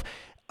myself,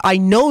 I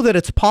know that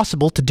it's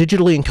possible to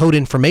digitally encode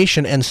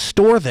information and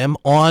store them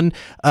on,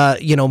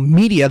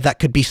 media that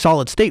could be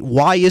solid state.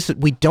 Why is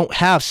it we don't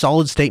have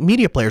solid state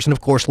media players? And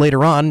of course,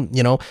 later on,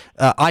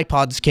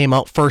 iPods came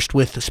out first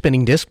with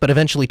spinning disc, but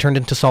eventually turned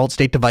into solid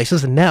state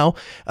devices. And now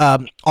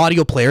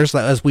audio players,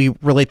 as we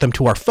relate them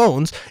to our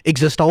phones,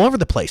 exist all over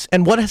the place.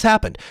 And what has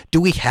happened?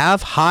 Do we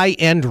have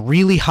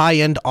really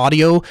high-end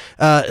audio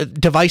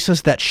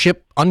devices that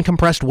ship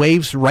uncompressed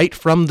waves right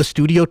from the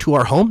studio to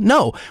our home?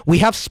 No, we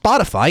have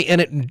Spotify,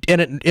 and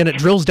it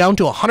drills down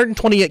to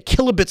 128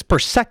 kilobits per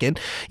second.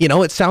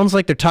 It sounds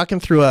like they're talking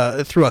through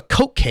a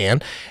Coke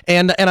can,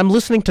 and I'm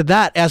listening to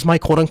that as my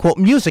quote unquote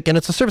music, and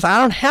it's a service.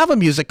 I don't have a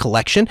music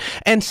collection,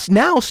 and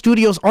now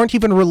studios aren't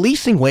even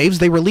releasing waves.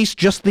 They release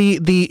just the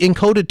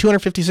encoded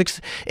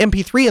 256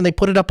 MP3, and they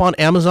put it up on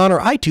Amazon or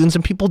iTunes,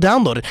 and people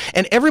download it.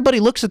 And everybody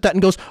looks at that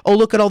and goes, "Oh,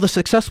 look at all the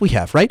success we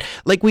have!" Right?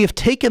 Like, we have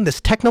taken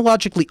this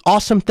technologically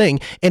awesome thing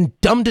and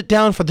dumbed it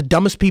down for the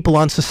dumbest people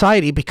on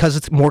society because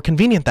it's more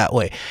convenient that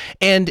way.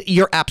 And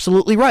you're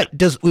absolutely right.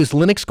 Is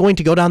Linux going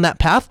to go down that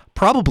path?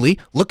 Probably.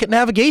 Look at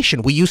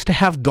navigation. We used to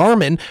have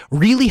Garmin,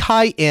 really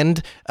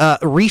high-end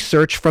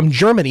research from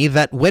Germany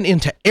that went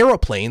into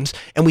aeroplanes,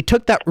 and we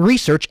took that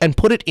research and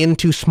put it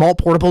into small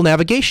portable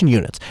navigation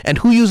units. And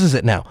who uses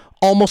it now?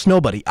 Almost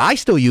nobody. I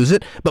still use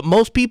it, but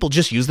most people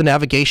just use the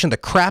navigation, the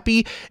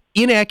crappy,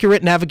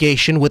 inaccurate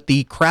navigation with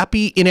the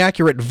crappy,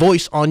 inaccurate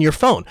voice on your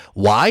phone.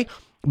 Why?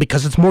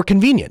 Because it's more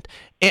convenient.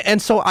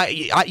 And so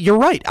you're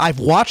right. I've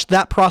watched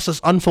that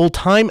process unfold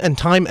time and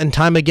time and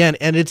time again,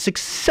 and it's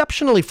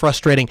exceptionally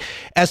frustrating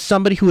as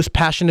somebody who is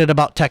passionate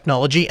about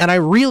technology, and I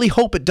really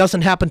hope it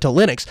doesn't happen to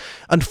Linux.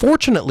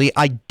 Unfortunately,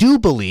 I do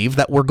believe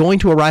that we're going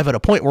to arrive at a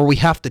point where we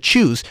have to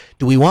choose.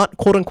 Do we want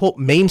quote-unquote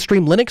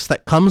mainstream Linux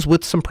that comes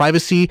with some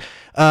privacy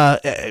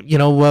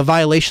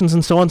violations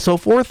and so on and so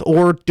forth,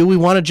 or do we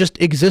want to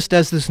just exist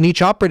as this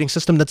niche operating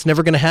system that's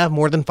never going to have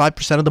more than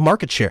 5% of the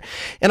market share?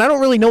 And I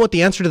don't really know what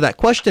the answer to that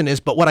question is,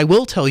 but what I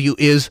will tell you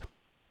is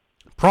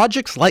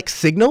projects like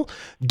Signal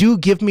do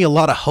give me a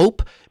lot of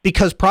hope,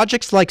 because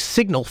projects like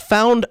Signal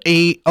found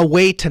a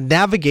way to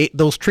navigate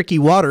those tricky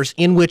waters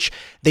in which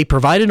they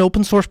provide an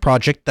open source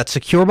project that's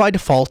secure by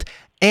default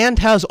and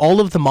has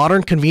all of the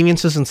modern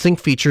conveniences and sync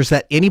features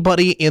that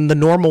anybody in the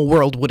normal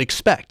world would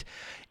expect.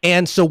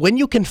 And so when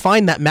you can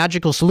find that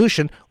magical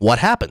solution, what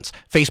happens?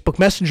 Facebook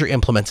Messenger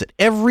implements it.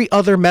 Every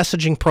other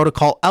messaging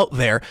protocol out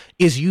there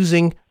is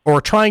using or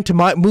trying to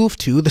move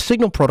to the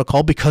Signal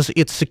protocol because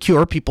it's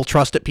secure, people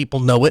trust it, people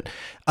know it,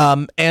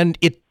 and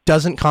it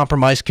doesn't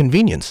compromise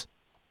convenience.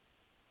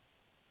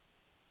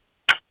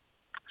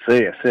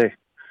 I see.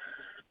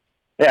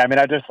 Yeah, I mean,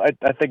 I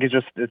think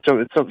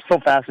it's so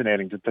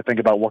fascinating to think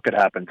about what could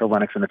happen to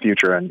Linux in the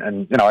future,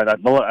 and you know,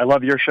 I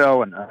love your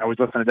show, and I always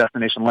listen to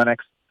Destination Linux,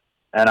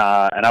 and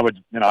I would,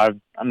 you know,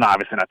 I'm not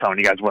obviously not telling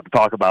you guys what to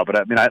talk about, but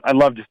I mean, I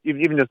love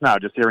even just now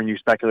just hearing you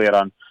speculate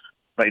on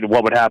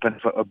what would happen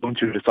if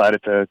Ubuntu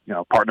decided to, you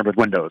know, partner with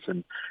Windows,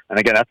 and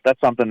again,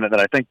 that's something that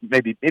I think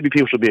maybe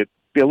people should be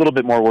a little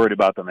bit more worried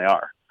about than they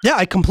are. Yeah,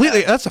 I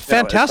completely. That's a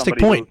fantastic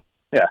point.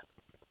 Yeah,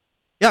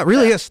 it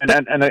really is.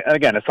 And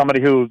again, as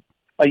somebody who,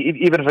 like,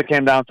 even if it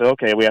came down to,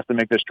 okay, we have to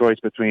make this choice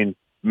between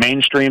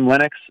mainstream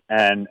Linux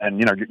and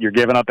you know, you're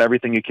giving up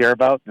everything you care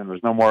about, and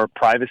there's no more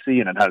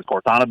privacy, and it has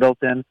Cortana built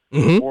in,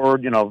 or,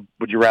 you know,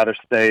 would you rather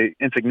stay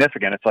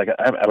insignificant? It's like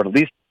I would at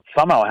least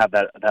somehow have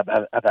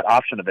that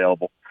option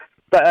available.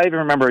 But I even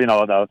remember, you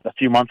know, a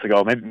few months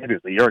ago, maybe it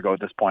was a year ago at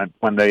this point,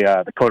 when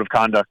the code of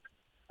conduct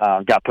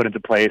got put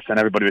into place, and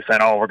everybody was saying,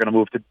 oh, we're going to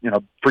move to, you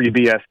know, free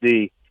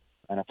BSD.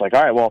 And it's like,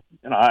 all right, well,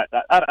 you know,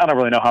 I don't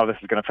really know how this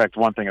is going to affect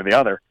one thing or the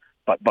other,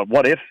 but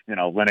what if, you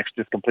know, Linux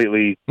just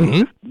completely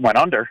went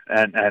under,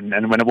 and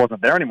when it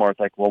wasn't there anymore, it's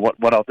like, well,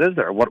 what else is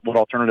there? What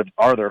alternatives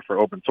are there for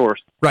open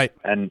source, right,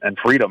 and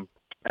freedom?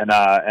 And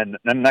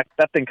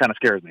that thing kind of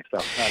scares me.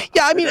 So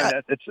yeah, I mean,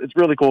 it's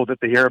really cool to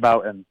hear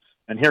about, and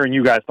hearing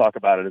you guys talk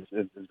about it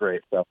is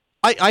great. So.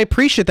 I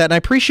appreciate that, and I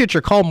appreciate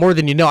your call more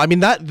than you know. I mean,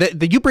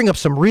 that you bring up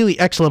some really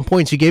excellent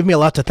points. You gave me a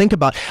lot to think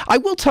about. I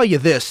will tell you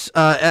this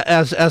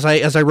as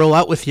I roll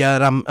out with you,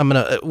 and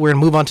we're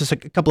gonna move on to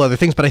a couple other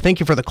things. But I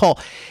thank you for the call.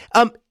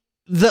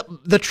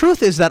 The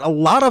truth is that a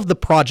lot of the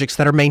projects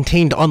that are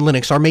maintained on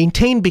Linux are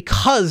maintained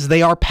because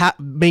they are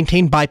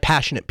maintained by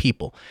passionate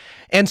people.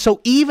 And so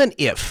even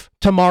if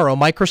tomorrow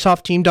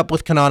Microsoft teamed up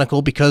with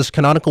Canonical because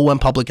Canonical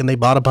went public and they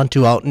bought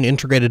Ubuntu out and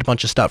integrated a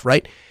bunch of stuff,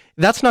 right?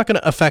 That's not going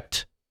to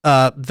affect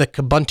the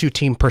Ubuntu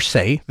team per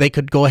se. They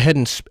could go ahead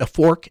and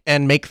fork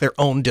and make their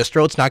own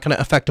distro. It's not going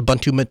to affect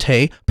Ubuntu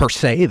Mate per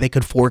se. They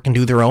could fork and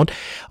do their own.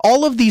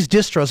 All of these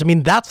distros, I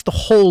mean, that's the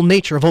whole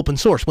nature of open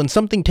source. When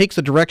something takes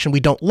a direction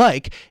we don't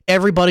like,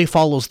 everybody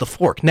follows the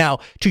fork. Now,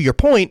 to your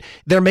point,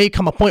 there may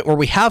come a point where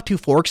we have two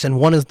forks, and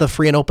one is the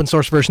free and open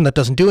source version that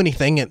doesn't do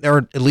anything,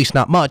 or at least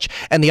not much,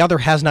 and the other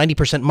has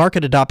 90%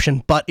 market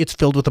adoption, but it's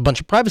filled with a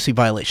bunch of privacy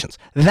violations.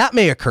 That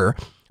may occur.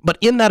 But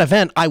in that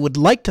event, I would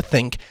like to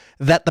think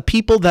that the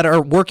people that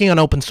are working on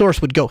open source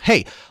would go,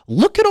 hey,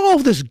 look at all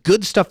of this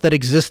good stuff that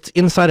exists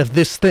inside of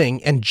this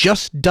thing and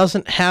just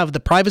doesn't have the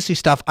privacy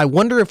stuff. I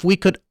wonder if we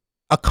could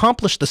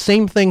accomplish the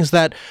same things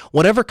that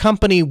whatever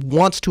company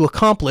wants to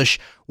accomplish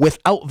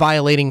without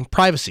violating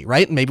privacy,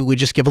 right? Maybe we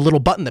just give a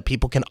little button that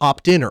people can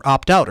opt in or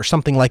opt out or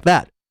something like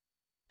that.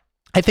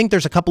 I think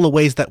there's a couple of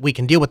ways that we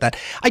can deal with that.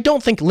 I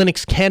don't think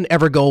Linux can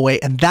ever go away,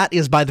 and that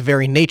is by the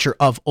very nature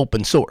of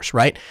open source,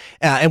 right?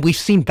 And we've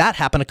seen that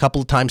happen a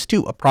couple of times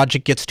too. A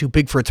project gets too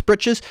big for its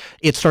britches,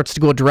 it starts to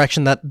go a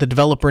direction that the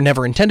developer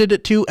never intended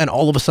it to, and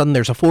all of a sudden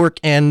there's a fork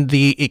and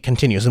it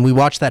continues. And we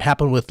watched that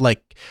happen with,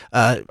 like,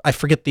 I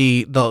forget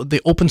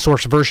the open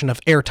source version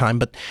of Airtime,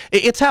 but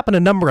it's happened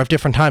a number of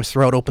different times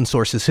throughout open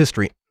source's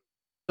history.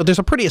 So there's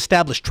a pretty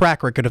established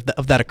track record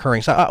of that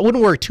occurring. So I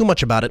wouldn't worry too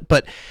much about it,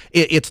 but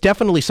it's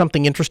definitely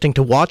something interesting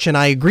to watch. And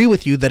I agree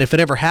with you that if it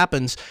ever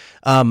happens,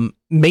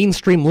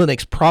 mainstream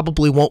Linux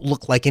probably won't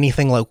look like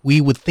anything like we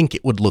would think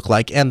it would look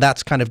like. And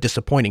that's kind of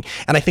disappointing.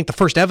 And I think the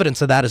first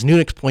evidence of that, as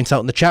Nunix points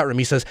out in the chat room,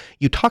 he says,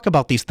 you talk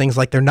about these things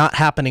like they're not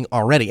happening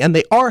already. And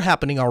they are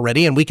happening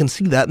already. And we can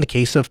see that in the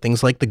case of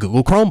things like the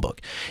Google Chromebook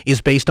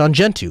is based on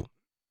Gentoo.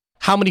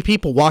 How many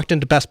people walked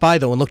into Best Buy,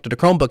 though, and looked at a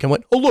Chromebook and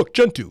went, oh, look,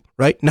 Gentoo,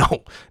 right?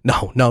 No.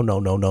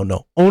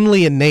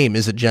 Only in name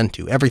is it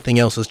Gentoo. Everything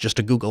else is just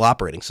a Google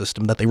operating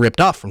system that they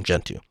ripped off from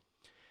Gentoo.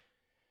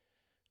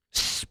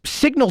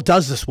 Signal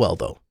does this well,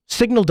 though.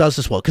 Signal does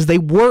this well because they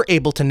were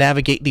able to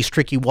navigate these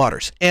tricky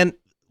waters. And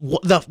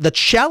the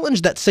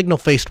challenge that Signal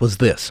faced was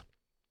this.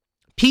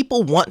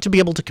 People want to be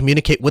able to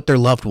communicate with their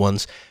loved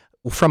ones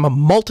from a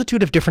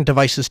multitude of different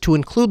devices to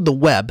include the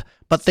web,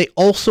 but they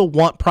also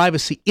want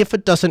privacy if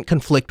it doesn't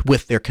conflict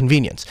with their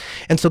convenience.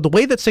 And so the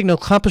way that Signal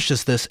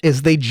accomplishes this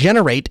is they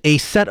generate a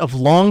set of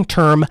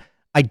long-term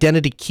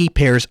identity key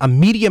pairs, a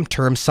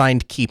medium-term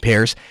signed key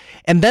pairs,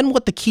 and then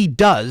what the key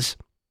does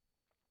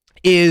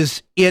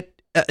is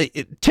it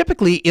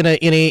typically in an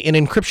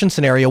encryption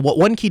scenario, what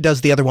one key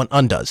does, the other one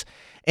undoes.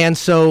 And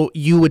so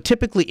you would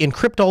typically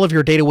encrypt all of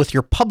your data with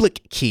your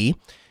public key,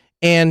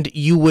 and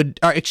you would,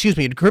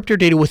 encrypt your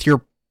data with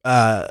your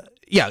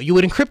you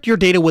would encrypt your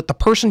data with the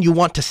person you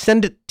want to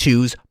send it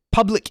to's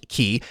public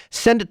key,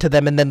 send it to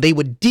them, and then they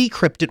would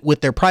decrypt it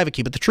with their private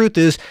key. But the truth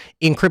is,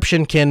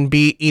 encryption can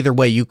be either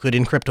way. You could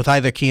encrypt with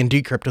either key and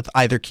decrypt with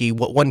either key.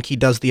 What one key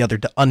does, the other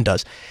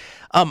undoes.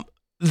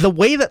 The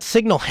way that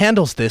Signal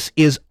handles this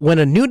is when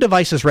a new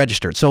device is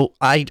registered. So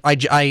I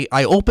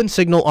open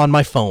Signal on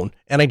my phone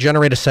and I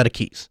generate a set of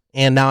keys,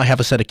 and now I have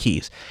a set of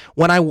keys.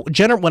 When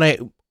I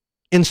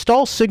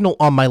install Signal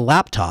on my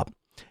laptop,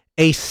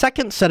 a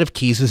second set of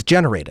keys is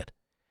generated.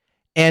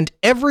 And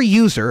every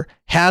user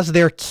has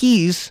their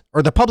keys,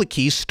 or the public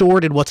keys,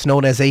 stored in what's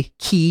known as a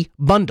key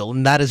bundle,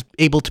 and that is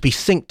able to be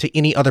synced to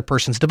any other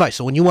person's device.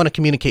 So when you want to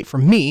communicate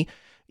from me,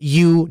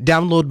 you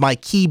download my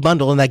key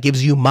bundle, and that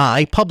gives you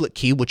my public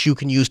key, which you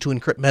can use to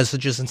encrypt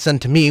messages and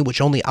send to me,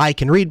 which only I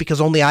can read because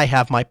only I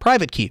have my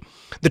private key.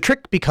 The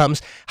trick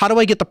becomes, how do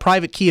I get the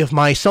private key of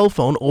my cell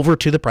phone over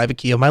to the private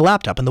key of my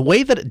laptop? And the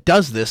way that it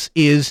does this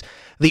is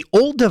the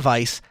old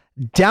device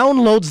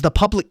downloads the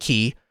public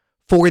key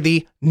for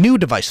the new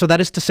device. So that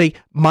is to say,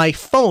 my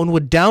phone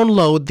would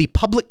download the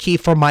public key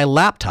for my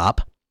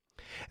laptop.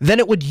 Then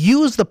it would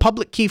use the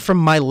public key from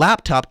my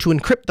laptop to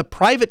encrypt the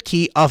private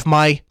key of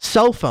my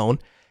cell phone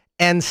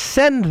and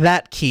send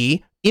that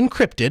key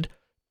encrypted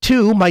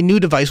to my new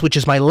device, which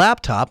is my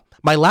laptop.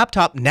 My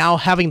laptop, now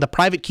having the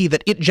private key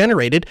that it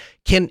generated,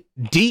 can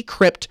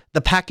decrypt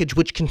the package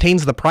which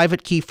contains the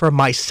private key for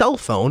my cell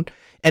phone,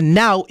 and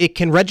now it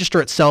can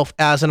register itself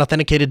as an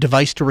authenticated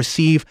device to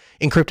receive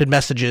encrypted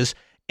messages.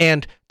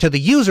 And to the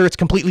user, it's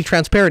completely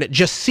transparent. It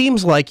just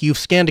seems like you've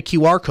scanned a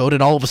QR code,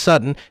 and all of a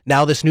sudden,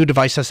 now this new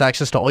device has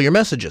access to all your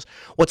messages.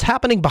 What's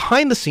happening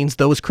behind the scenes,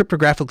 though, is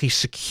cryptographically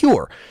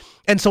secure.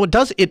 And so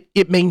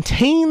it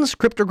maintains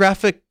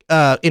cryptographic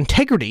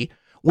integrity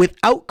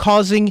without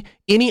causing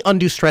any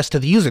undue stress to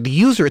the user. The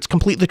user, it's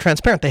completely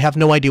transparent. They have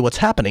no idea what's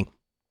happening.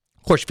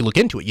 Of course, if you look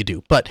into it, you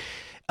do. But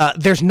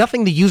there's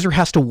nothing the user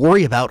has to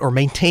worry about or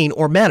maintain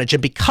or manage.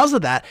 And because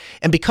of that,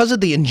 and because of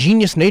the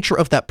ingenious nature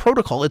of that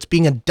protocol, it's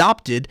being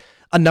adopted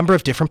a number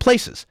of different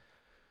places.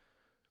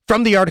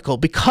 From the article,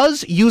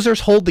 because users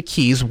hold the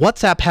keys,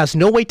 WhatsApp has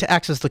no way to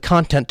access the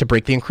content to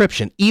break the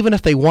encryption, even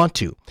if they want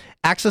to.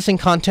 Accessing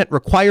content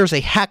requires a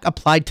hack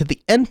applied to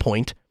the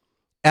endpoint,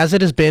 as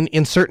it has been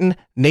in certain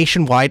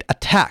nationwide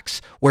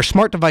attacks, where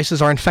smart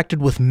devices are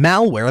infected with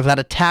malware that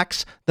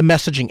attacks the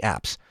messaging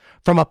apps.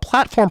 From a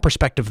platform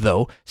perspective,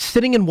 though,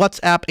 sitting in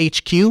WhatsApp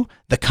HQ,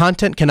 the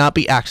content cannot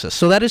be accessed.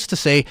 So that is to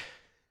say,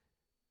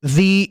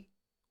 the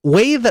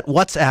way that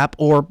WhatsApp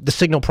or the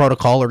Signal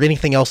protocol or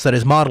anything else that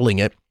is modeling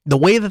it, the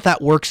way that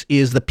that works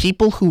is the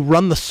people who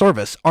run the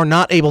service are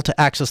not able to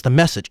access the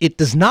message. It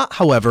does not,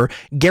 however,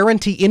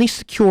 guarantee any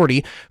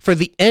security for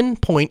the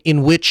endpoint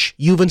in which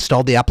you've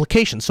installed the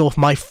application. So if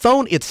my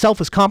phone itself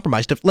is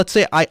compromised, if let's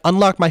say I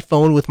unlock my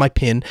phone with my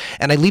PIN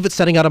and I leave it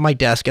setting out on my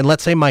desk, and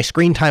let's say my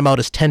screen timeout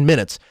is 10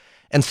 minutes,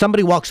 and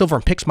somebody walks over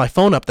and picks my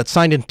phone up that's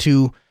signed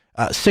into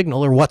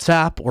Signal or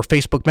WhatsApp or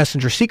Facebook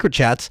Messenger secret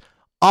chats,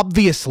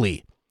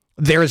 obviously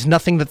there is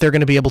nothing that they're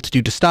going to be able to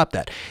do to stop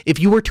that. If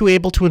you were to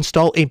able to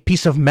install a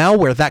piece of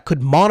malware that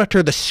could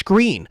monitor the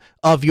screen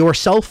of your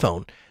cell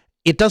phone,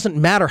 it doesn't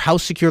matter how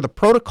secure the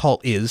protocol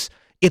is,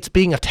 it's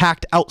being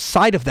attacked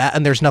outside of that,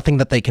 and there's nothing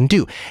that they can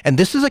do. And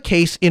this is a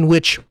case in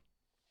which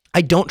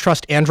I don't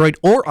trust Android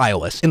or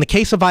iOS. In the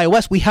case of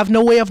iOS, we have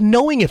no way of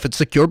knowing if it's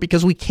secure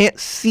because we can't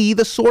see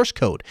the source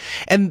code.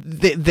 And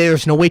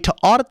there's no way to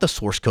audit the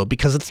source code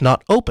because it's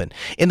not open.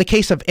 In the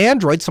case of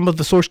Android, some of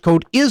the source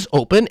code is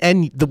open,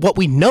 and what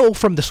we know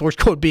from the source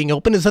code being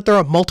open is that there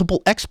are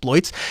multiple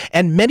exploits,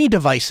 and many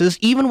devices,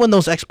 even when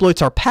those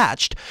exploits are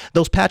patched,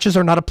 those patches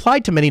are not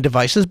applied to many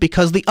devices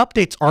because the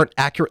updates aren't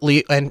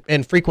accurately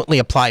and frequently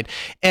applied.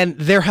 And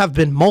there have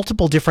been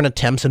multiple different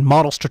attempts and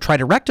models to try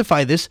to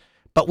rectify this,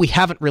 but we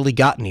haven't really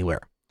got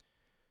anywhere.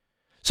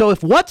 So if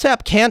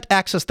WhatsApp can't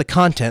access the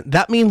content,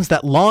 that means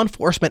that law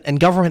enforcement and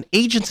government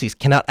agencies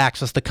cannot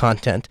access the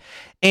content.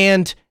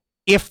 And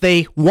if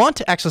they want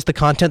to access the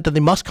content, then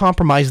they must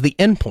compromise the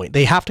endpoint.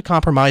 They have to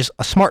compromise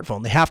a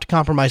smartphone. They have to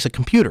compromise a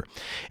computer.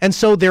 And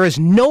so there is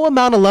no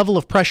amount of level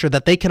of pressure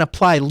that they can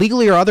apply,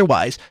 legally or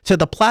otherwise, to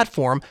the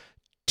platform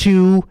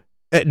to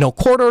no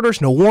court orders,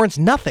 no warrants,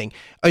 nothing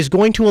is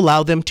going to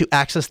allow them to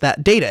access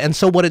that data. And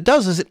so what it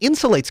does is it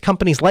insulates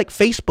companies like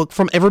Facebook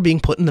from ever being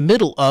put in the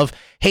middle of,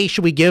 hey,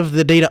 should we give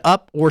the data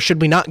up or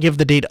should we not give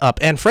the data up?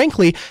 And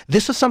frankly,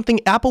 this is something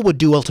Apple would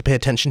do well to pay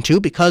attention to,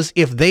 because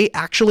if they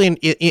actually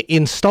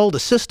installed a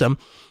system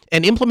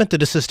and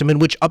implemented a system in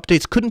which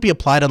updates couldn't be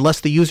applied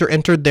unless the user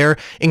entered their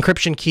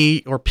encryption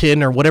key or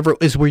PIN or whatever it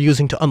is we're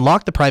using to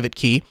unlock the private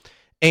key,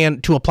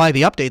 and to apply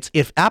the updates,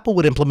 if Apple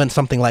would implement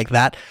something like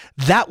that,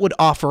 that would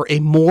offer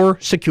a more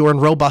secure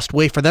and robust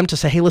way for them to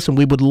say, hey, listen,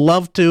 we would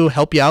love to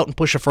help you out and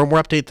push a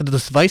firmware update to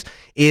this device.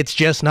 It's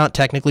just not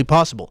technically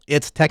possible.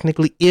 It's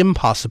technically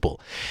impossible.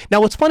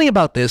 Now, what's funny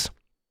about this,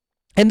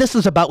 and this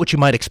is about what you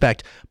might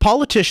expect,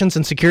 politicians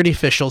and security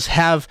officials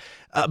have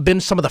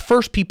been some of the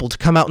first people to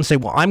come out and say,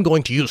 well, I'm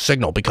going to use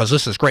Signal because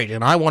this is great,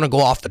 and I want to go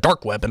off the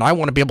dark web, and I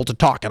want to be able to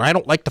talk, and I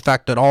don't like the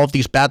fact that all of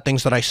these bad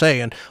things that I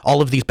say and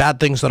all of these bad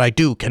things that I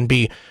do can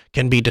be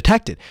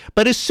detected.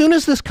 But as soon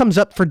as this comes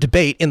up for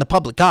debate in the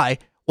public eye,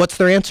 what's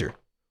their answer?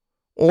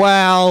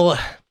 Well,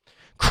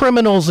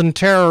 criminals and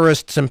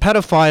terrorists and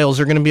pedophiles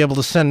are going to be able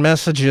to send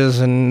messages,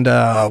 and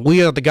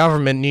we at the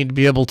government need to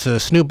be able to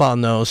snoop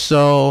on those.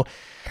 So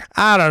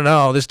I don't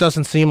know. This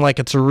doesn't seem like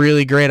it's a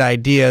really great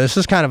idea. This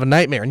is kind of a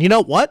nightmare. And you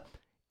know what?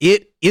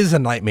 It is a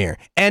nightmare,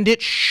 and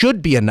it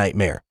should be a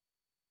nightmare.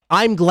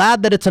 I'm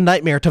glad that it's a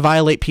nightmare to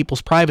violate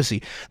people's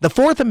privacy. The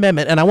Fourth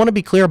Amendment, and I want to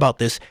be clear about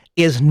this,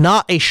 is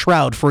not a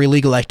shroud for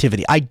illegal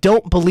activity. I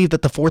don't believe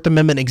that the Fourth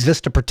Amendment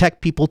exists to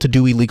protect people to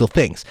do illegal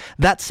things.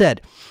 That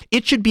said,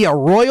 it should be a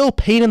royal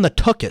pain in the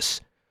tuchus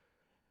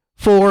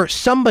for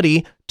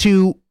somebody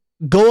to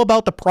go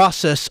about the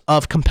process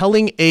of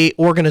compelling a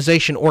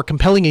organization or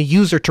compelling a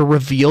user to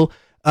reveal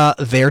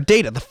their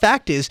data. The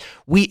fact is,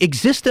 we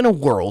exist in a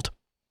world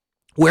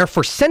where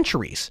for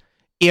centuries,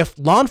 if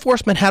law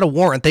enforcement had a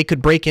warrant, they could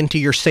break into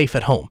your safe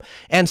at home.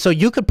 And so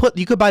you could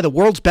buy the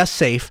world's best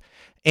safe,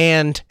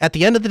 and at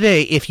the end of the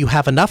day, if you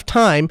have enough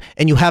time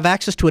and you have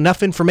access to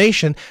enough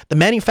information, the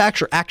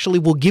manufacturer actually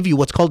will give you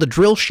what's called a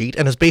drill sheet,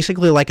 and is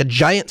basically like a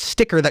giant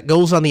sticker that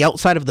goes on the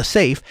outside of the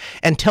safe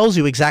and tells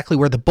you exactly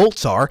where the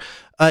bolts are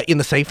in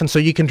the safe, and so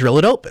you can drill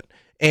it open.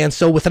 And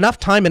so with enough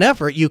time and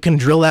effort, you can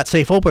drill that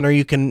safe open, or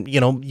you can,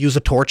 use a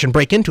torch and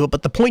break into it.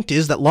 But the point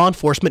is that law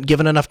enforcement,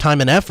 given enough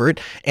time and effort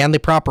and the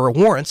proper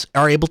warrants,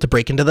 are able to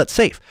break into that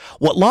safe.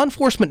 What law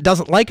enforcement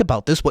doesn't like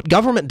about this, what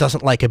government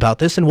doesn't like about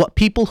this, and what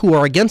people who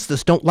are against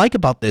this don't like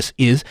about this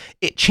is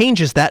it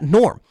changes that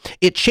norm.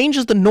 It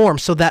changes the norm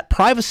so that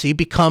privacy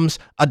becomes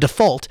a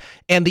default,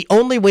 and the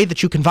only way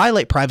that you can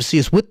violate privacy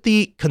is with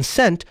the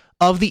consent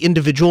of the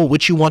individual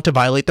which you want to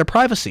violate their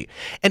privacy.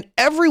 And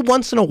every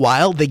once in a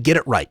while, they get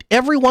it right.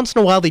 Every once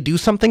in a while, they do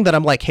something that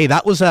I'm like, hey,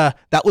 that was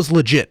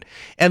legit.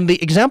 And the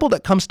example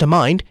that comes to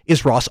mind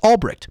is Ross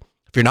Ulbricht.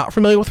 If you're not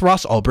familiar with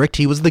Ross Ulbricht,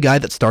 he was the guy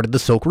that started the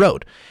Silk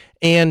Road.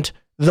 And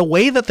the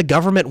way that the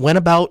government went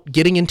about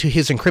getting into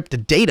his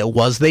encrypted data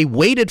was they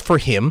waited for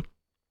him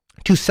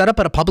to set up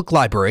at a public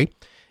library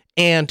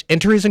and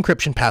enter his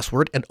encryption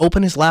password and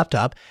open his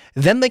laptop.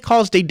 Then they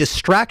caused a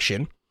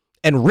distraction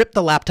and ripped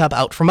the laptop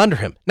out from under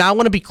him. Now, I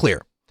want to be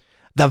clear.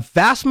 The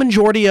vast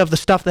majority of the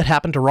stuff that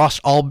happened to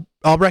Ross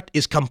Ulbricht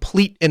is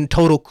complete and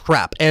total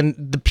crap. And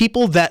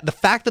the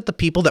fact that the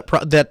people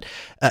that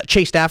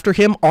chased after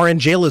him are in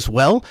jail as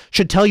well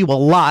should tell you a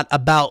lot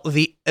about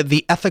the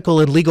ethical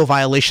and legal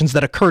violations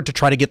that occurred to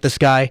try to get this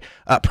guy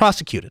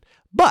prosecuted.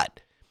 But,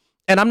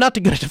 and I'm not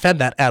going to defend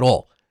that at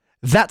all.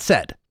 That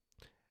said,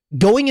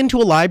 going into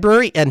a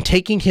library and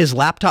taking his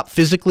laptop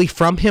physically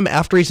from him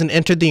after he's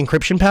entered the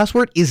encryption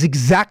password is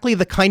exactly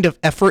the kind of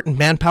effort and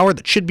manpower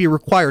that should be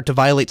required to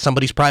violate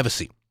somebody's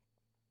privacy.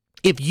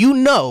 If you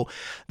know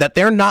that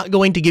they're not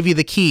going to give you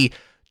the key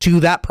to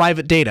that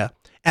private data,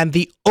 and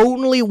the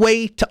only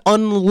way to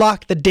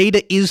unlock the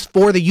data is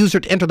for the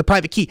user to enter the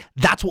private key,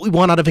 that's what we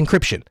want out of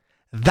encryption.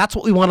 That's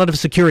what we want out of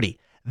security.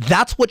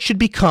 That's what should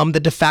become the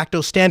de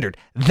facto standard.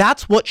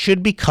 That's what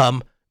should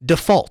become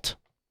default.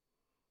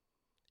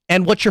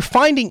 And what you're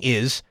finding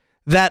is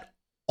that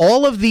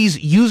all of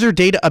these user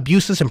data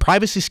abuses and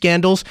privacy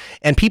scandals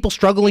and people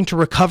struggling to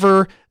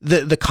recover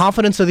the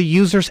confidence of the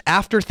users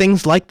after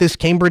things like this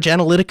Cambridge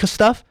Analytica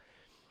stuff,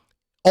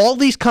 all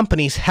these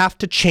companies have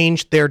to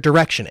change their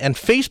direction. And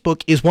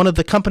Facebook is one of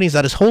the companies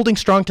that is holding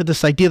strong to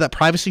this idea that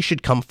privacy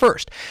should come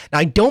first. Now,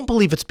 I don't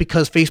believe it's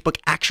because Facebook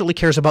actually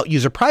cares about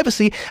user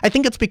privacy. I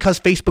think it's because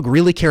Facebook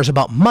really cares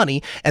about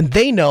money, and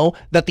they know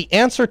that the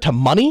answer to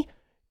money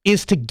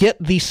is to get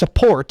the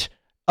support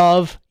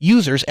of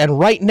users, and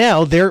right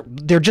now they're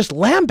just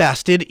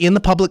lambasted in the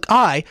public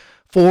eye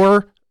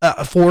for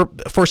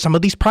some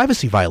of these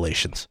privacy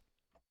violations.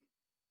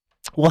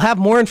 We'll have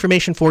more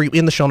information for you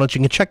in the show notes.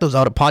 You can check those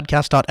out at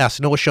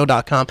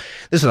podcast.asknoahshow.com.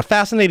 This is a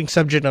fascinating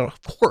subject, and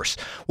of course,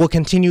 we'll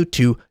continue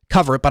to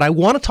cover it, but I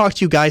want to talk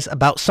to you guys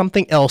about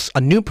something else,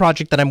 a new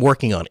project that I'm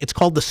working on. It's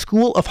called the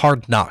School of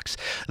Hard Knocks.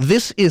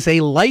 This is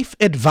a life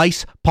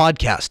advice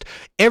podcast.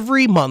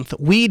 Every month,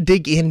 we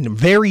dig in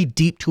very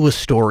deep to a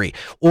story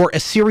or a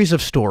series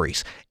of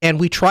stories, and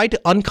we try to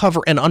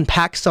uncover and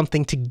unpack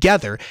something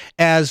together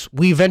as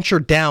we venture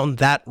down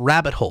that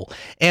rabbit hole.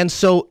 And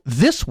so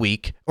this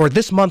week, or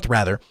this month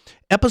rather,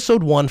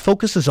 episode 1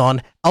 focuses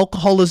on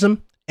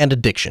alcoholism and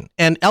addiction.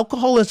 And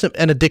alcoholism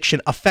and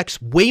addiction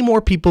affects way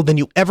more people than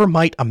you ever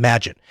might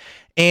imagine.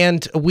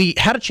 And we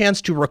had a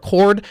chance to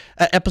record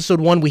episode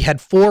 1. We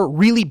had 4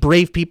 really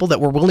brave people that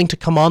were willing to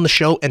come on the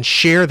show and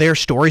share their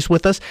stories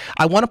with us.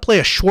 I want to play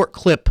a short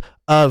clip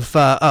of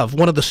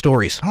one of the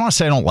stories. I don't want to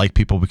say I don't like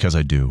people, because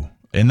I do.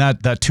 And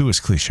that too is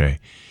cliche.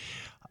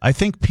 I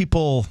think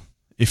people,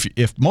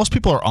 if most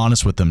people are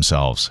honest with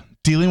themselves,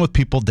 dealing with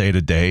people day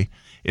to day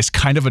is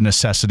kind of a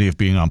necessity of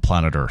being on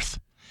planet Earth.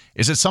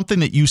 Is it something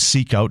that you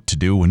seek out to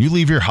do? When you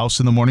leave your house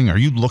in the morning, are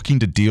you looking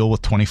to deal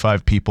with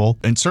 25 people?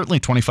 And certainly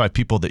 25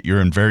 people that you're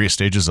in various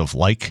stages of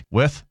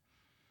with?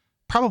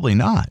 Probably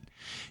not.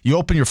 You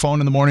open your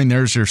phone in the morning,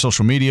 there's your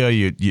social media,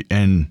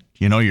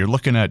 you're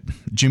looking at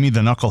Jimmy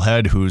the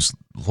Knucklehead who's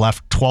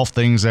left 12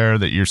 things there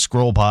that you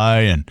scroll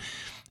by. And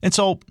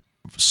so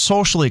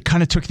socially it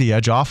kind of took the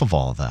edge off of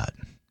all of that,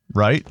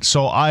 right?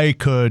 So I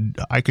could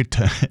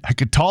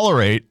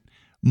tolerate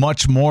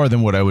much more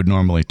than what I would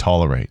normally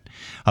tolerate.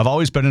 I've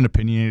always been an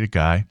opinionated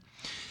guy.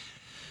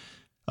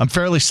 I'm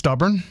fairly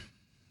stubborn,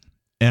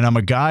 and I'm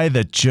a guy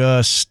that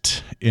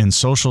just, in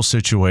social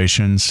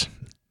situations,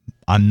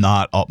 my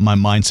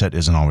mindset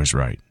isn't always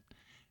right.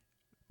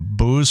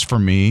 Booze for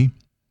me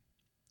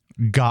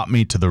got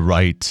me to the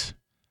right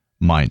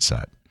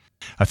mindset.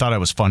 I thought I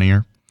was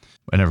funnier,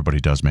 and everybody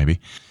does maybe.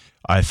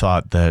 I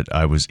thought that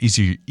I was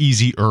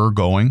easier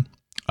going.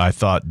 I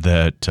thought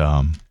that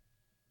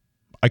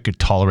I could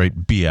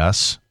tolerate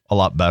BS a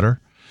lot better.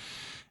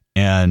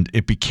 And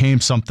it became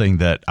something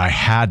that I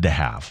had to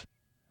have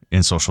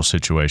in social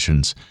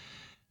situations,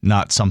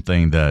 not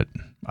something that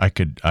I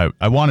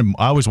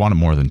always wanted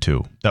more than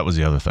two. That was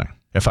the other thing.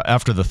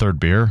 After the third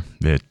beer,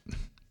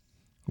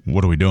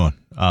 what are we doing?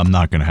 I'm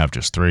not going to have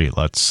just three.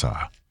 Let's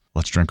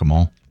drink them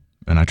all.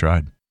 And I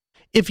tried.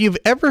 If you've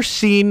ever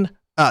seen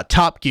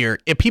Top Gear,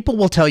 people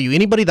will tell you,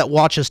 anybody that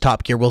watches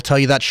Top Gear will tell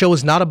you that show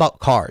is not about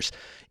cars.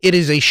 It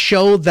is a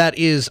show that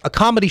is a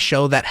comedy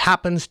show that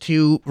happens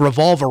to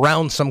revolve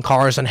around some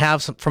cars and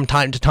have from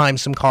time to time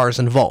some cars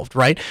involved,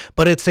 right?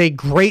 But it's a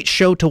great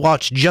show to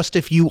watch just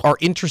if you are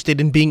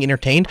interested in being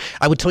entertained.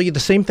 I would tell you the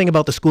same thing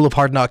about the School of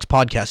Hard Knocks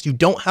podcast. You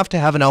don't have to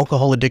have an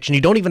alcohol addiction.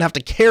 You don't even have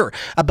to care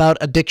about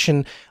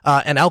addiction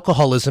and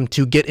alcoholism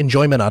to get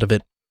enjoyment out of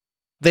it.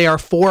 They are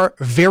 4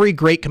 very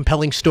great,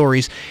 compelling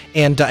stories,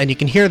 and you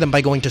can hear them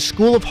by going to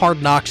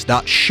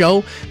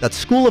schoolofhardknocks.show.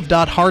 That's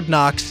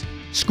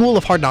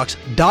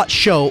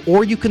schoolofhardknocks.show,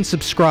 or you can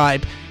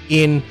subscribe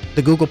in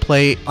the Google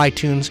Play,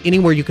 iTunes,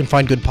 anywhere you can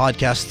find good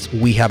podcasts.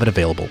 We have it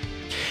available.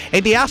 Hey,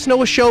 the Ask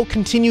Noah Show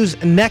continues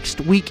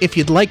next week. If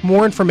you'd like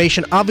more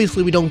information,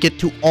 obviously we don't get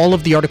to all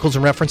of the articles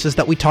and references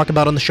that we talk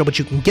about on the show, but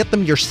you can get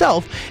them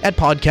yourself at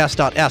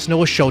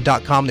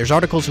podcast.asknoahshow.com. There's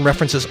articles and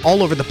references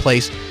all over the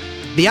place.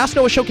 The Ask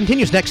Noah Show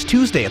continues next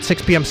Tuesday at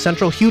 6 p.m.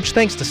 Central. Huge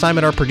thanks to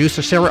Simon, our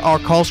producer, Sarah, our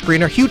call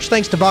screener. Huge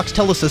thanks to Vox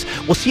Telesis.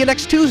 We'll see you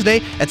next Tuesday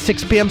at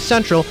 6 p.m.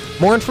 Central.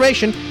 More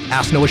information,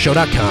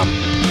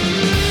 asknoahshow.com.